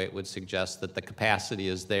evaluate would suggest that the capacity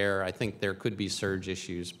is there. I think there could be surge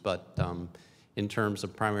issues, but in terms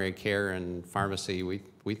of primary care and pharmacy,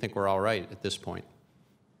 we think we're all right at this point.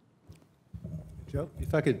 Joe?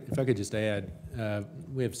 If I could just add,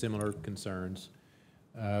 we have similar concerns.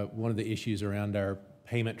 One of the issues around our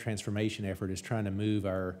payment transformation effort is trying to move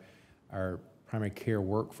our primary care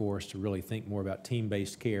workforce to really think more about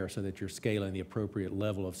team-based care so that you're scaling the appropriate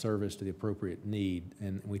level of service to the appropriate need,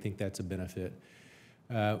 and we think that's a benefit.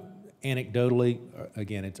 Anecdotally,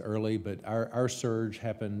 again, it's early, but our surge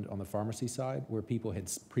happened on the pharmacy side, where people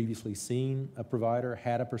had previously seen a provider,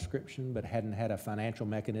 had a prescription, but hadn't had a financial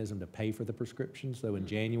mechanism to pay for the prescription. So in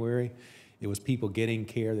January, it was people getting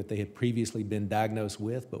care that they had previously been diagnosed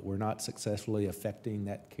with, but were not successfully affecting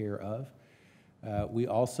that care of. We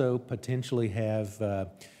also potentially have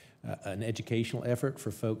an educational effort for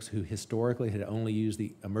folks who historically had only used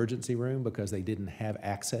the emergency room because they didn't have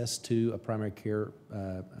access to a primary care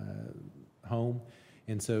home.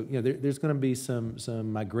 And so, there's going to be some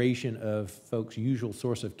migration of folks' usual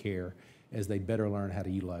source of care as they better learn how to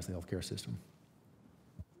utilize the healthcare system.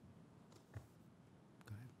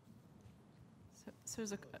 So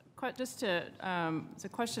there's it's a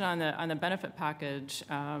question on the benefit package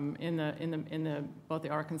in both the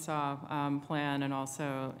Arkansas plan and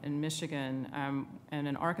also in Michigan. And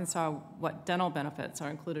in Arkansas, what dental benefits are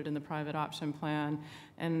included in the private option plan?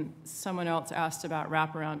 And someone else asked about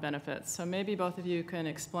wraparound benefits. So maybe both of you can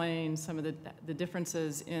explain some of the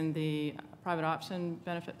differences in the private option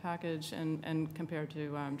benefit package and compared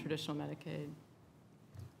to traditional Medicaid.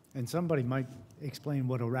 And somebody might explain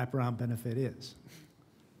what a wraparound benefit is.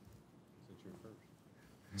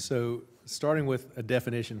 So starting with a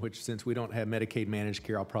definition, which since we don't have Medicaid managed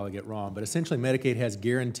care, I'll probably get wrong, but essentially Medicaid has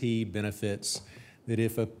guaranteed benefits that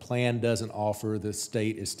if a plan doesn't offer, the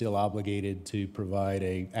state is still obligated to provide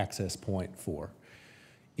a access point for.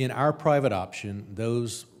 In our private option,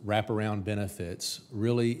 those wraparound benefits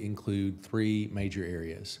really include three major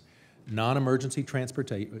areas. Non-emergency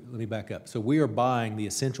transportation, let me back up. So we are buying the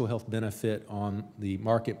essential health benefit on the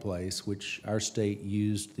marketplace, which our state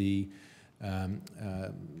used the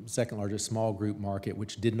second largest small group market,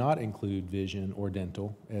 which did not include vision or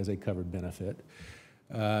dental as a covered benefit.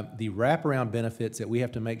 The wraparound benefits that we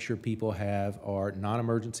have to make sure people have are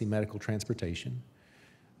non-emergency medical transportation,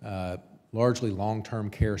 largely long-term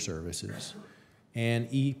care services, and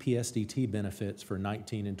EPSDT benefits for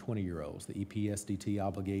 19 and 20-year-olds. The EPSDT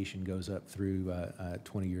obligation goes up through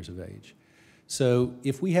 20 years of age. So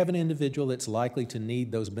if we have an individual that's likely to need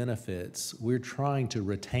those benefits, we're trying to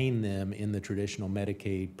retain them in the traditional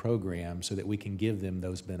Medicaid program so that we can give them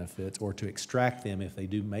those benefits, or to extract them if they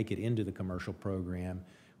do make it into the commercial program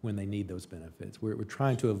when they need those benefits. We're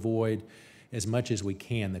trying to avoid as much as we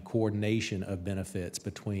can, the coordination of benefits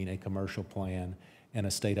between a commercial plan and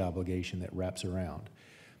a state obligation that wraps around.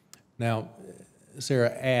 Now,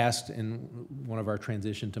 Sarah asked in one of our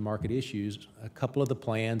transition to market issues, a couple of the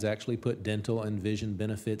plans actually put dental and vision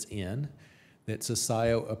benefits in that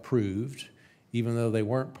SOCIO approved, even though they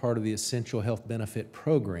weren't part of the essential health benefit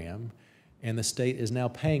program, and the state is now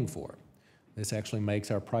paying for it. This actually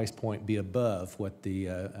makes our price point be above what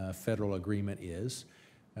the federal agreement is.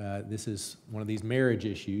 This is one of these marriage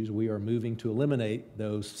issues. We are moving to eliminate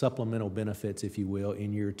those supplemental benefits, if you will,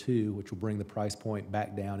 in year 2, which will bring the price point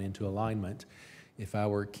back down into alignment. If I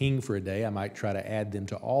were king for a day, I might try to add them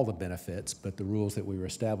to all the benefits, but the rules that we were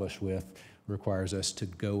established with requires us to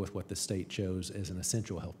go with what the state chose as an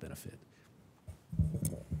essential health benefit.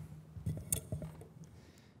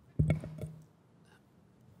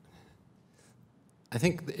 I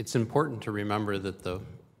think it's important to remember that the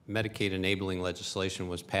Medicaid enabling legislation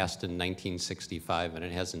was passed in 1965 and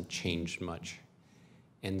it hasn't changed much.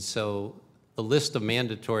 And so the list of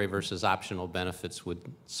mandatory versus optional benefits would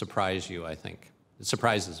surprise you, I think. It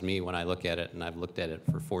surprises me when I look at it, and I've looked at it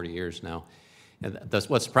for 40 years now. And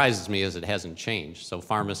what surprises me is it hasn't changed. So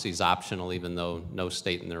pharmacy's optional, even though no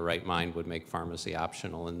state in their right mind would make pharmacy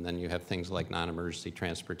optional. And then you have things like non-emergency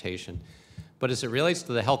transportation. But as it relates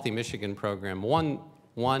to the Healthy Michigan program,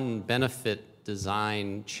 one benefit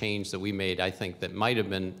design change that we made, I think, that might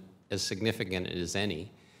have been as significant as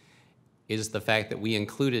any, is the fact that we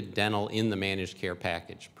included dental in the managed care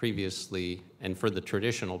package. Previously, and for the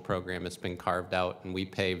traditional program, it's been carved out, and we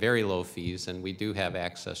pay very low fees, and we do have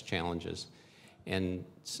access challenges. And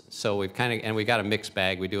so we've we got a mixed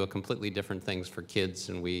bag. We do a completely different things for kids,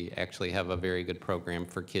 and we actually have a very good program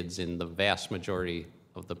for kids in the vast majority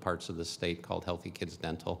of the parts of the state called Healthy Kids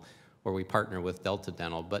Dental, where we partner with Delta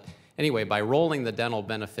Dental. But anyway, by rolling the dental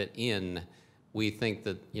benefit in, we think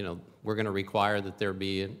that, we're going to require that there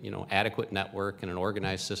be, adequate network and an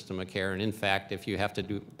organized system of care. And in fact, if you have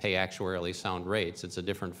to pay actuarially sound rates, it's a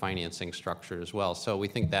different financing structure as well. So we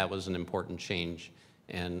think that was an important change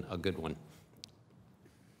and a good one.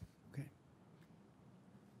 Okay.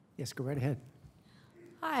 Yes, go right ahead.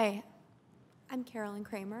 Hi, I'm Carolyn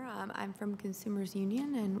Kramer. I'm from Consumers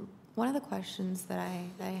Union, and one of the questions that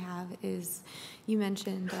I have is, you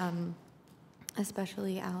mentioned,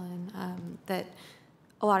 especially Alan, that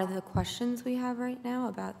a lot of the questions we have right now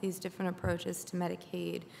about these different approaches to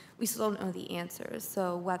Medicaid, we still don't know the answers.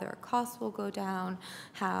 So whether costs will go down,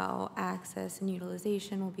 how access and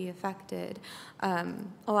utilization will be affected, a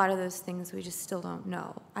lot of those things we just still don't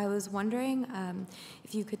know. I was wondering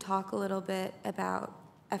if you could talk a little bit about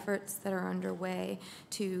efforts that are underway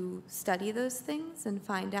to study those things and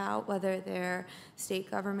find out whether they're state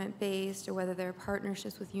government-based or whether they're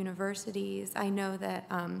partnerships with universities. I know that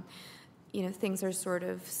things are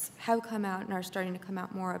have come out and are starting to come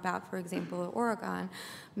out more about, for example, the Oregon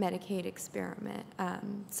Medicaid experiment.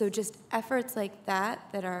 So just efforts like that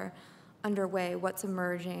are underway, what's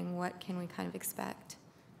emerging, what can we kind of expect?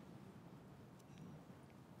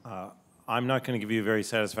 I'm not going to give you a very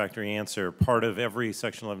satisfactory answer. Part of every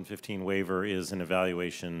Section 1115 waiver is an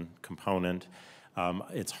evaluation component.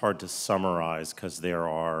 It's hard to summarize because there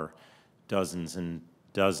are dozens and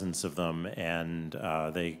dozens of them, and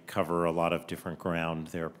they cover a lot of different ground.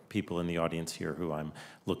 There are people in the audience here who I'm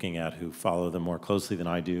looking at who follow them more closely than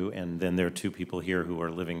I do, and then there are 2 people here who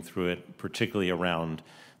are living through it, particularly around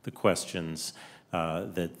the questions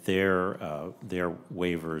that their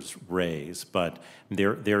waivers raise. But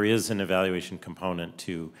there is an evaluation component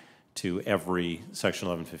to every Section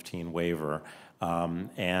 1115 waiver,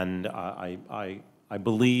 and I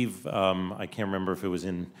believe, I can't remember if it was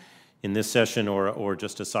in this session or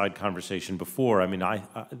just a side conversation before. I mean,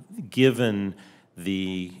 given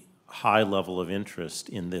the high level of interest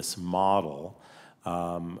in this model,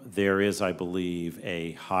 there is, I believe,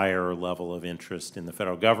 a higher level of interest in the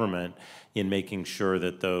federal government in making sure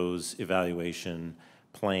that those evaluation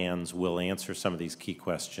plans will answer some of these key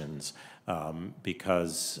questions,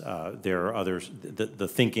 because there are others. The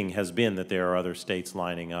thinking has been that there are other states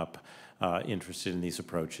lining up interested in these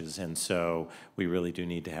approaches, and so we really do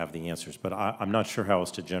need to have the answers. But I'm not sure how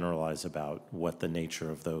else to generalize about what the nature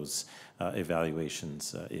of those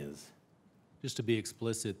evaluations is. Just to be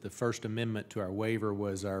explicit, the first amendment to our waiver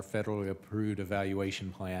was our federally approved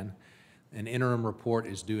evaluation plan. An interim report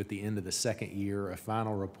is due at the end of the 2nd year. A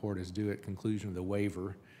final report is due at conclusion of the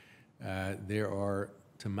waiver. There are,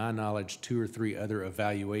 to my knowledge, 2 or 3 other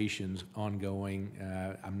evaluations ongoing.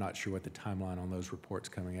 I'm not sure what the timeline on those reports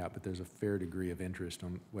coming out, but there's a fair degree of interest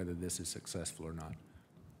on whether this is successful or not.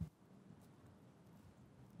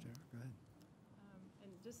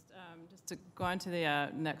 And just Just to go on to the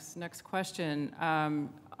next question,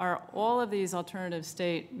 are all of these alternative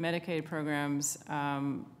state Medicaid programs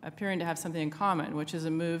appearing to have something in common, which is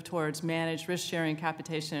a move towards managed risk-sharing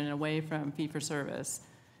capitation and away from fee-for-service?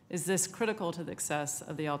 Is this critical to the success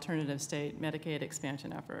of the alternative state Medicaid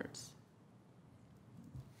expansion efforts?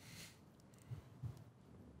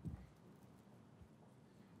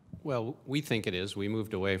 Well, we think it is. We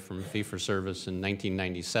moved away from fee-for-service in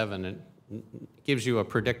 1997. It gives you a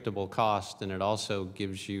predictable cost, and it also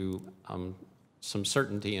gives you some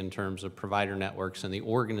certainty in terms of provider networks and the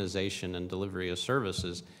organization and delivery of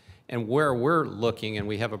services. And where we're looking, and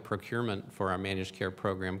we have a procurement for our managed care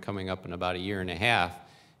program coming up in about a year and a half,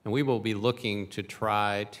 and we will be looking to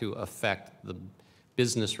try to affect the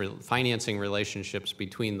business financing relationships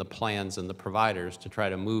between the plans and the providers to try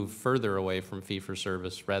to move further away from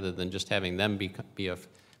fee-for-service rather than just having them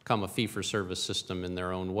become a fee-for-service system in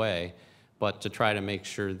their own way, but to try to make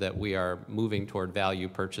sure that we are moving toward value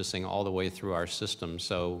purchasing all the way through our system.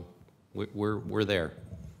 So we're there.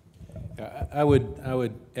 I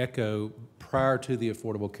would echo, prior to the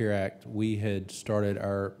Affordable Care Act, we had started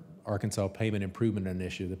our Arkansas Payment Improvement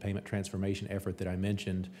Initiative, the payment transformation effort that I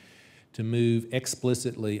mentioned, to move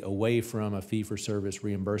explicitly away from a fee-for-service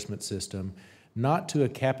reimbursement system, not to a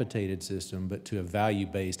capitated system, but to a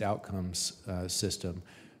value-based outcomes system,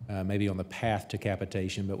 maybe on the path to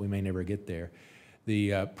capitation, but we may never get there.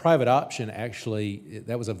 The private option, actually,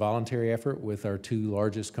 that was a voluntary effort with our two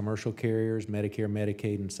largest commercial carriers, Medicare,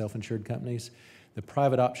 Medicaid, and self-insured companies. The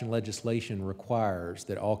private option legislation requires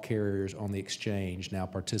that all carriers on the exchange now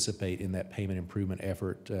participate in that payment improvement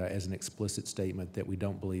effort as an explicit statement that we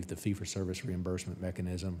don't believe the fee-for-service reimbursement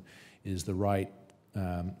mechanism is the right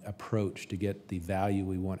approach to get the value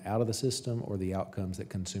we want out of the system or the outcomes that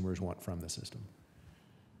consumers want from the system.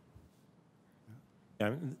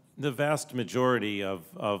 Yeah, the vast majority of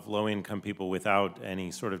low-income people without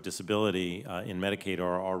any sort of disability in Medicaid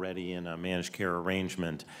are already in a managed care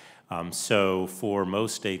arrangement. So for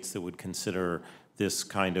most states that would consider this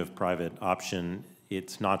kind of private option,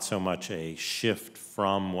 it's not so much a shift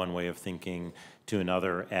from one way of thinking to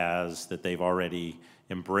another as that they've already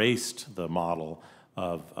embraced the model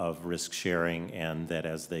of risk sharing, and that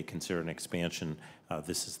as they consider an expansion,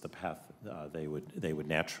 this is the path they would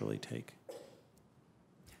naturally take.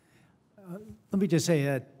 Let me just say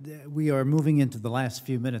that we are moving into the last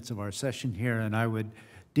few minutes of our session here, and I would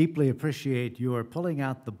deeply appreciate your pulling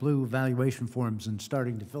out the blue evaluation forms and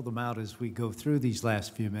starting to fill them out as we go through these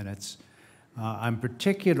last few minutes. I'm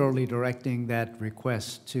particularly directing that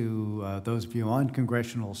request to those of you on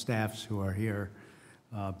congressional staffs who are here,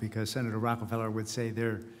 because Senator Rockefeller would say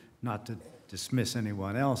they're not to dismiss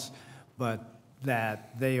anyone else, but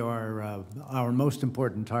that they are our most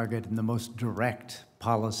important target and the most direct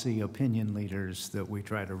policy opinion leaders that we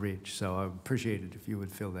try to reach. So I appreciate it if you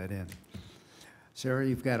would fill that in. Sarah,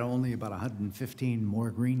 you've got only about 115 more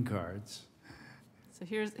green cards. So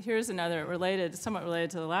here's another somewhat related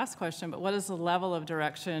to the last question, but what is the level of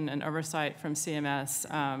direction and oversight from CMS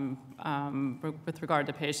with regard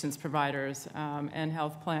to patients, providers, and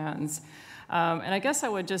health plans? And I guess I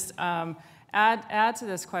would just add to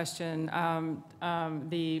this question,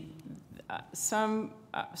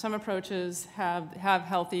 some approaches have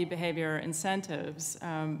healthy behavior incentives.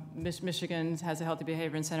 Michigan has a healthy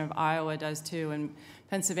behavior incentive, Iowa does too, and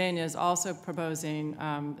Pennsylvania is also proposing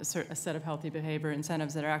a set of healthy behavior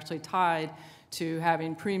incentives that are actually tied to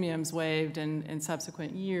having premiums waived in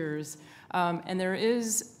subsequent years. And there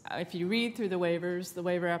is, if you read through the waivers, the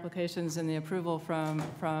waiver applications and the approval from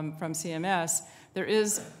CMS, there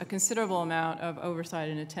is a considerable amount of oversight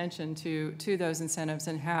and attention to those incentives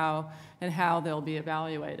and how they'll be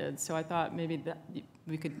evaluated. So I thought maybe that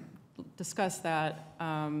we could discuss that,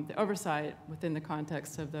 the oversight within the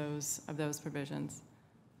context of those provisions.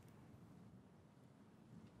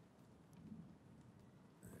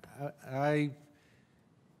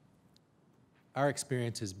 Our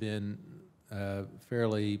experience has been a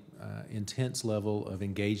fairly intense level of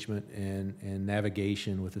engagement and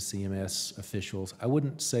navigation with the CMS officials. I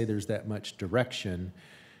wouldn't say there's that much direction,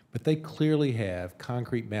 but they clearly have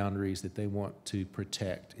concrete boundaries that they want to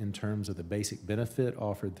protect in terms of the basic benefit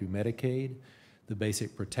offered through Medicaid, the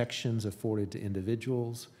basic protections afforded to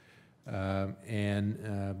individuals, and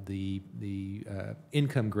the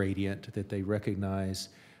income gradient that they recognize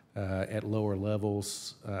at lower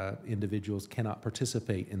levels. Individuals cannot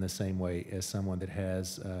participate in the same way as someone that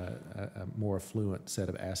has a more affluent set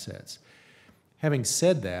of assets. Having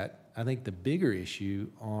said that, I think the bigger issue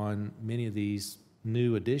on many of these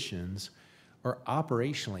new additions are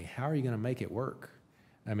operationally, how are you going to make it work?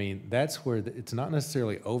 I mean, that's where it's not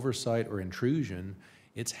necessarily oversight or intrusion.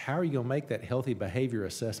 It's how are you going to make that healthy behavior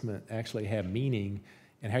assessment actually have meaning,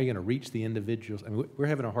 and how are you going to reach the individuals? I mean, we're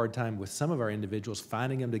having a hard time with some of our individuals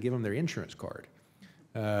finding them to give them their insurance card.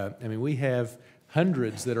 I mean, we have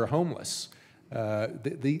hundreds that are homeless.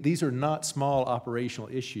 These are not small operational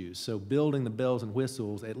issues. So building the bells and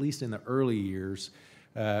whistles, at least in the early years,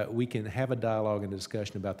 we can have a dialogue and a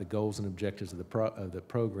discussion about the goals and objectives of the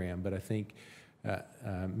program. But I think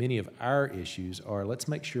many of our issues are, let's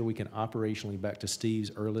make sure we can operationally, back to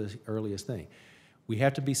Steve's earliest thing, we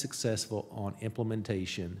have to be successful on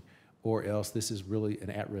implementation, or else this is really an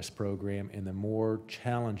at-risk program, and the more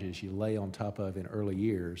challenges you lay on top of in early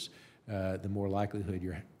years, the more likelihood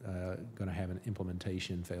you're going to have an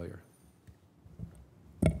implementation failure.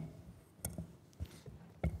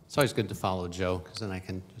 It's always good to follow Joe, because then I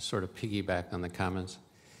can just sort of piggyback on the comments.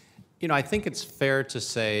 You know, I think it's fair to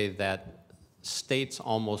say that states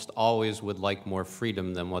almost always would like more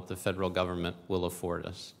freedom than what the federal government will afford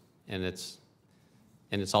us. And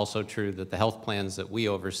it's also true that the health plans that we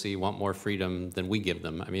oversee want more freedom than we give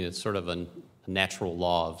them. I mean, it's sort of a natural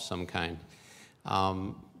law of some kind.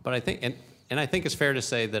 But I think, and I think it's fair to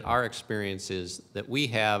say that our experience is that we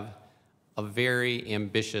have a very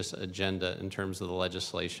ambitious agenda in terms of the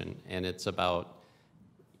legislation, and it's about,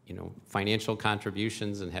 you know, financial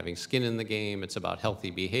contributions and having skin in the game. It's about healthy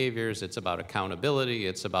behaviors. It's about accountability.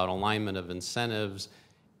 It's about alignment of incentives.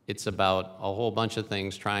 It's about a whole bunch of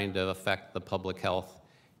things trying to affect the public health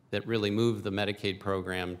that really move the Medicaid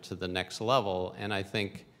program to the next level. And I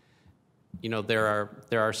think, you know, there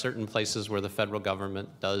are certain places where the federal government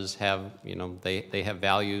does have, you know, they have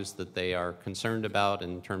values that they are concerned about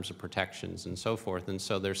in terms of protections and so forth. And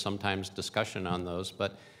so there's sometimes discussion on those.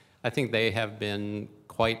 But I think they have been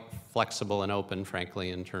quite flexible and open, frankly,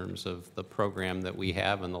 in terms of the program that we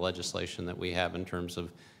have and the legislation that we have in terms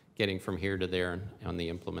of getting from here to there on the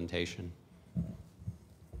implementation.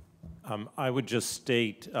 I would just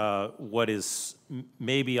state what is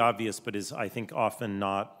maybe obvious, but is, I think, often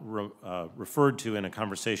not referred to in a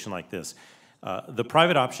conversation like this. The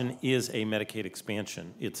private option is a Medicaid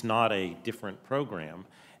expansion. It's not a different program.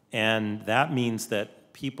 And that means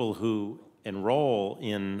that people who enroll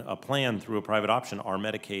in a plan through a private option are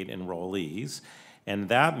Medicaid enrollees. And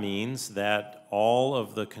that means that all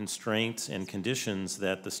of the constraints and conditions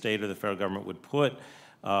that the state or the federal government would put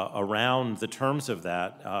around the terms of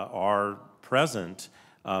that are present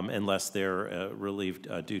unless they're relieved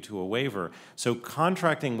due to a waiver. So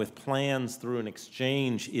contracting with plans through an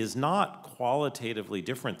exchange is not qualitatively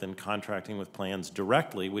different than contracting with plans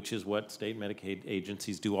directly, which is what state Medicaid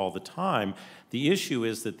agencies do all the time. The issue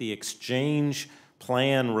is that the exchange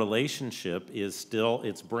plan relationship is still,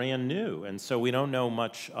 it's brand new, and so we don't know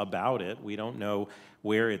much about it. We don't know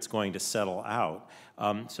where it's going to settle out.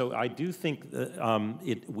 So I do think that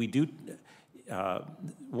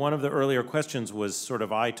one of the earlier questions was sort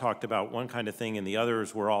of, I talked about one kind of thing and the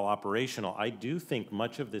others were all operational. I do think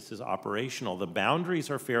much of this is operational. The boundaries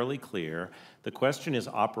are fairly clear. The question is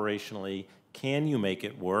operationally, can you make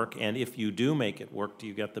it work? And if you do make it work, do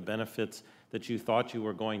you get the benefits that you thought you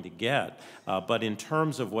were going to get? But in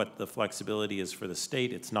terms of what the flexibility is for the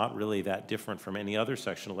state, it's not really that different from any other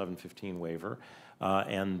Section 1115 waiver.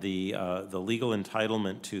 And the legal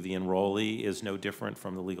entitlement to the enrollee is no different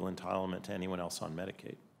from the legal entitlement to anyone else on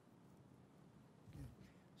Medicaid.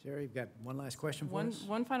 Sarah, you've got one last question for us?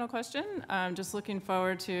 One final question. Just looking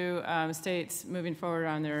forward to states moving forward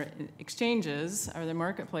on their exchanges or their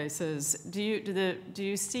marketplaces. Do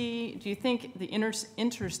you think the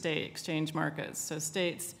interstate exchange markets, so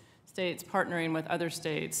states partnering with other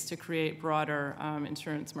states to create broader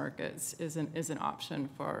insurance markets, is an option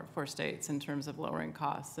for states in terms of lowering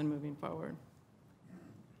costs and moving forward?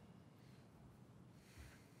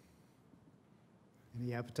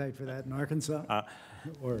 Any appetite for that in Arkansas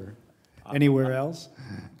or anywhere else?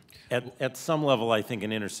 At some level, I think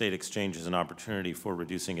an interstate exchange is an opportunity for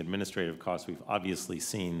reducing administrative costs. We've obviously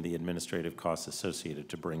seen the administrative costs associated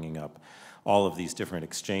to bringing up all of these different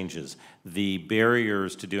exchanges. The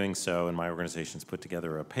barriers to doing so, and my organization's put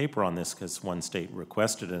together a paper on this because one state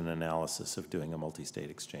requested an analysis of doing a multi-state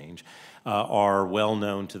exchange, are well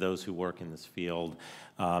known to those who work in this field,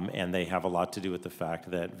 and they have a lot to do with the fact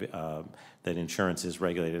that that insurance is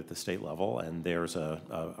regulated at the state level, and there's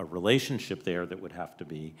a relationship there that would have to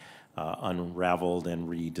be unraveled and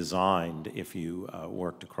redesigned if you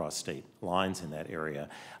worked across state lines in that area.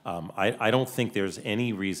 I don't think there's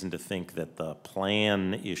any reason to think that the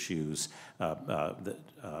plan issues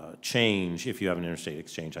change if you have an interstate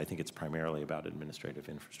exchange. I think it's primarily about administrative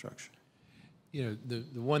infrastructure. You know,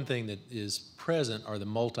 the one thing that is present are the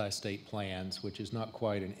multi-state plans, which is not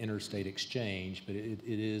quite an interstate exchange, but it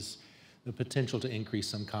is the potential to increase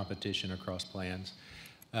some competition across plans.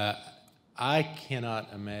 I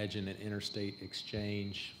cannot imagine an interstate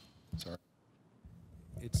exchange. Sorry.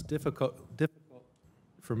 It's difficult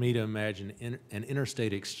for me to imagine an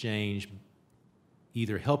interstate exchange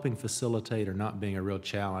either helping facilitate or not being a real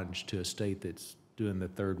challenge to a state that's doing the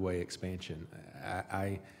third way expansion.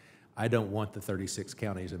 I don't want the 36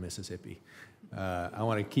 counties of Mississippi. I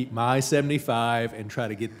want to keep my 75 and try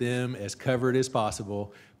to get them as covered as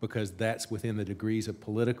possible, because that's within the degrees of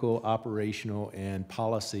political, operational, and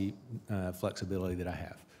policy flexibility that I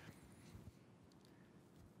have.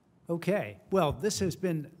 Okay, well, this has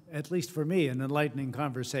been, at least for me, an enlightening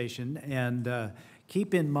conversation, and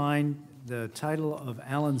keep in mind the title of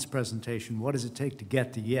Alan's presentation, What Does It Take to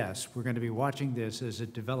Get to Yes? We're going to be watching this as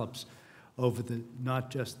it develops over not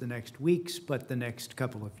just the next weeks, but the next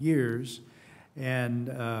couple of years, and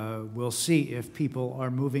we'll see if people are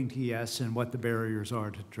moving to yes and what the barriers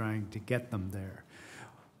are to trying to get them there.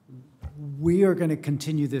 We are going to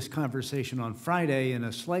continue this conversation on Friday in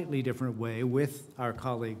a slightly different way with our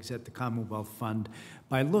colleagues at the Commonwealth Fund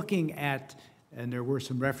by looking at, and there were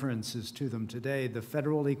some references to them today, the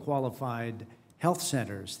federally qualified health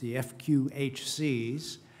centers, the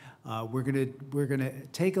FQHCs. We're going to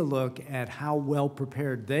take a look at how well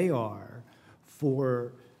prepared they are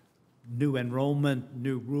for new enrollment,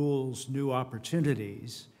 new rules, new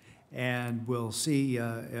opportunities, and we'll see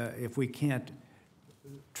if we can't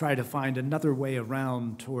try to find another way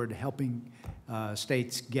around toward helping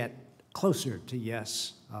states get closer to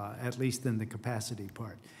yes, at least in the capacity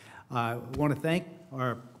part. I want to thank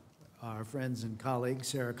our friends and colleagues,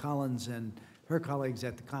 Sarah Collins and her colleagues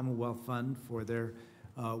at the Commonwealth Fund, for their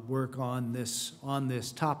work on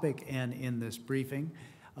this topic and in this briefing.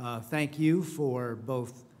 Thank you for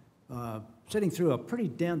both sitting through a pretty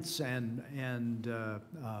dense and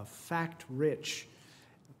fact-rich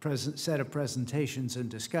set of presentations and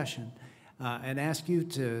discussion, and ask you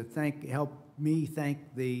to help me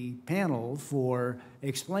thank the panel for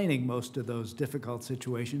explaining most of those difficult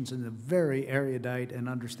situations in a very erudite and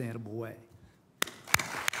understandable way.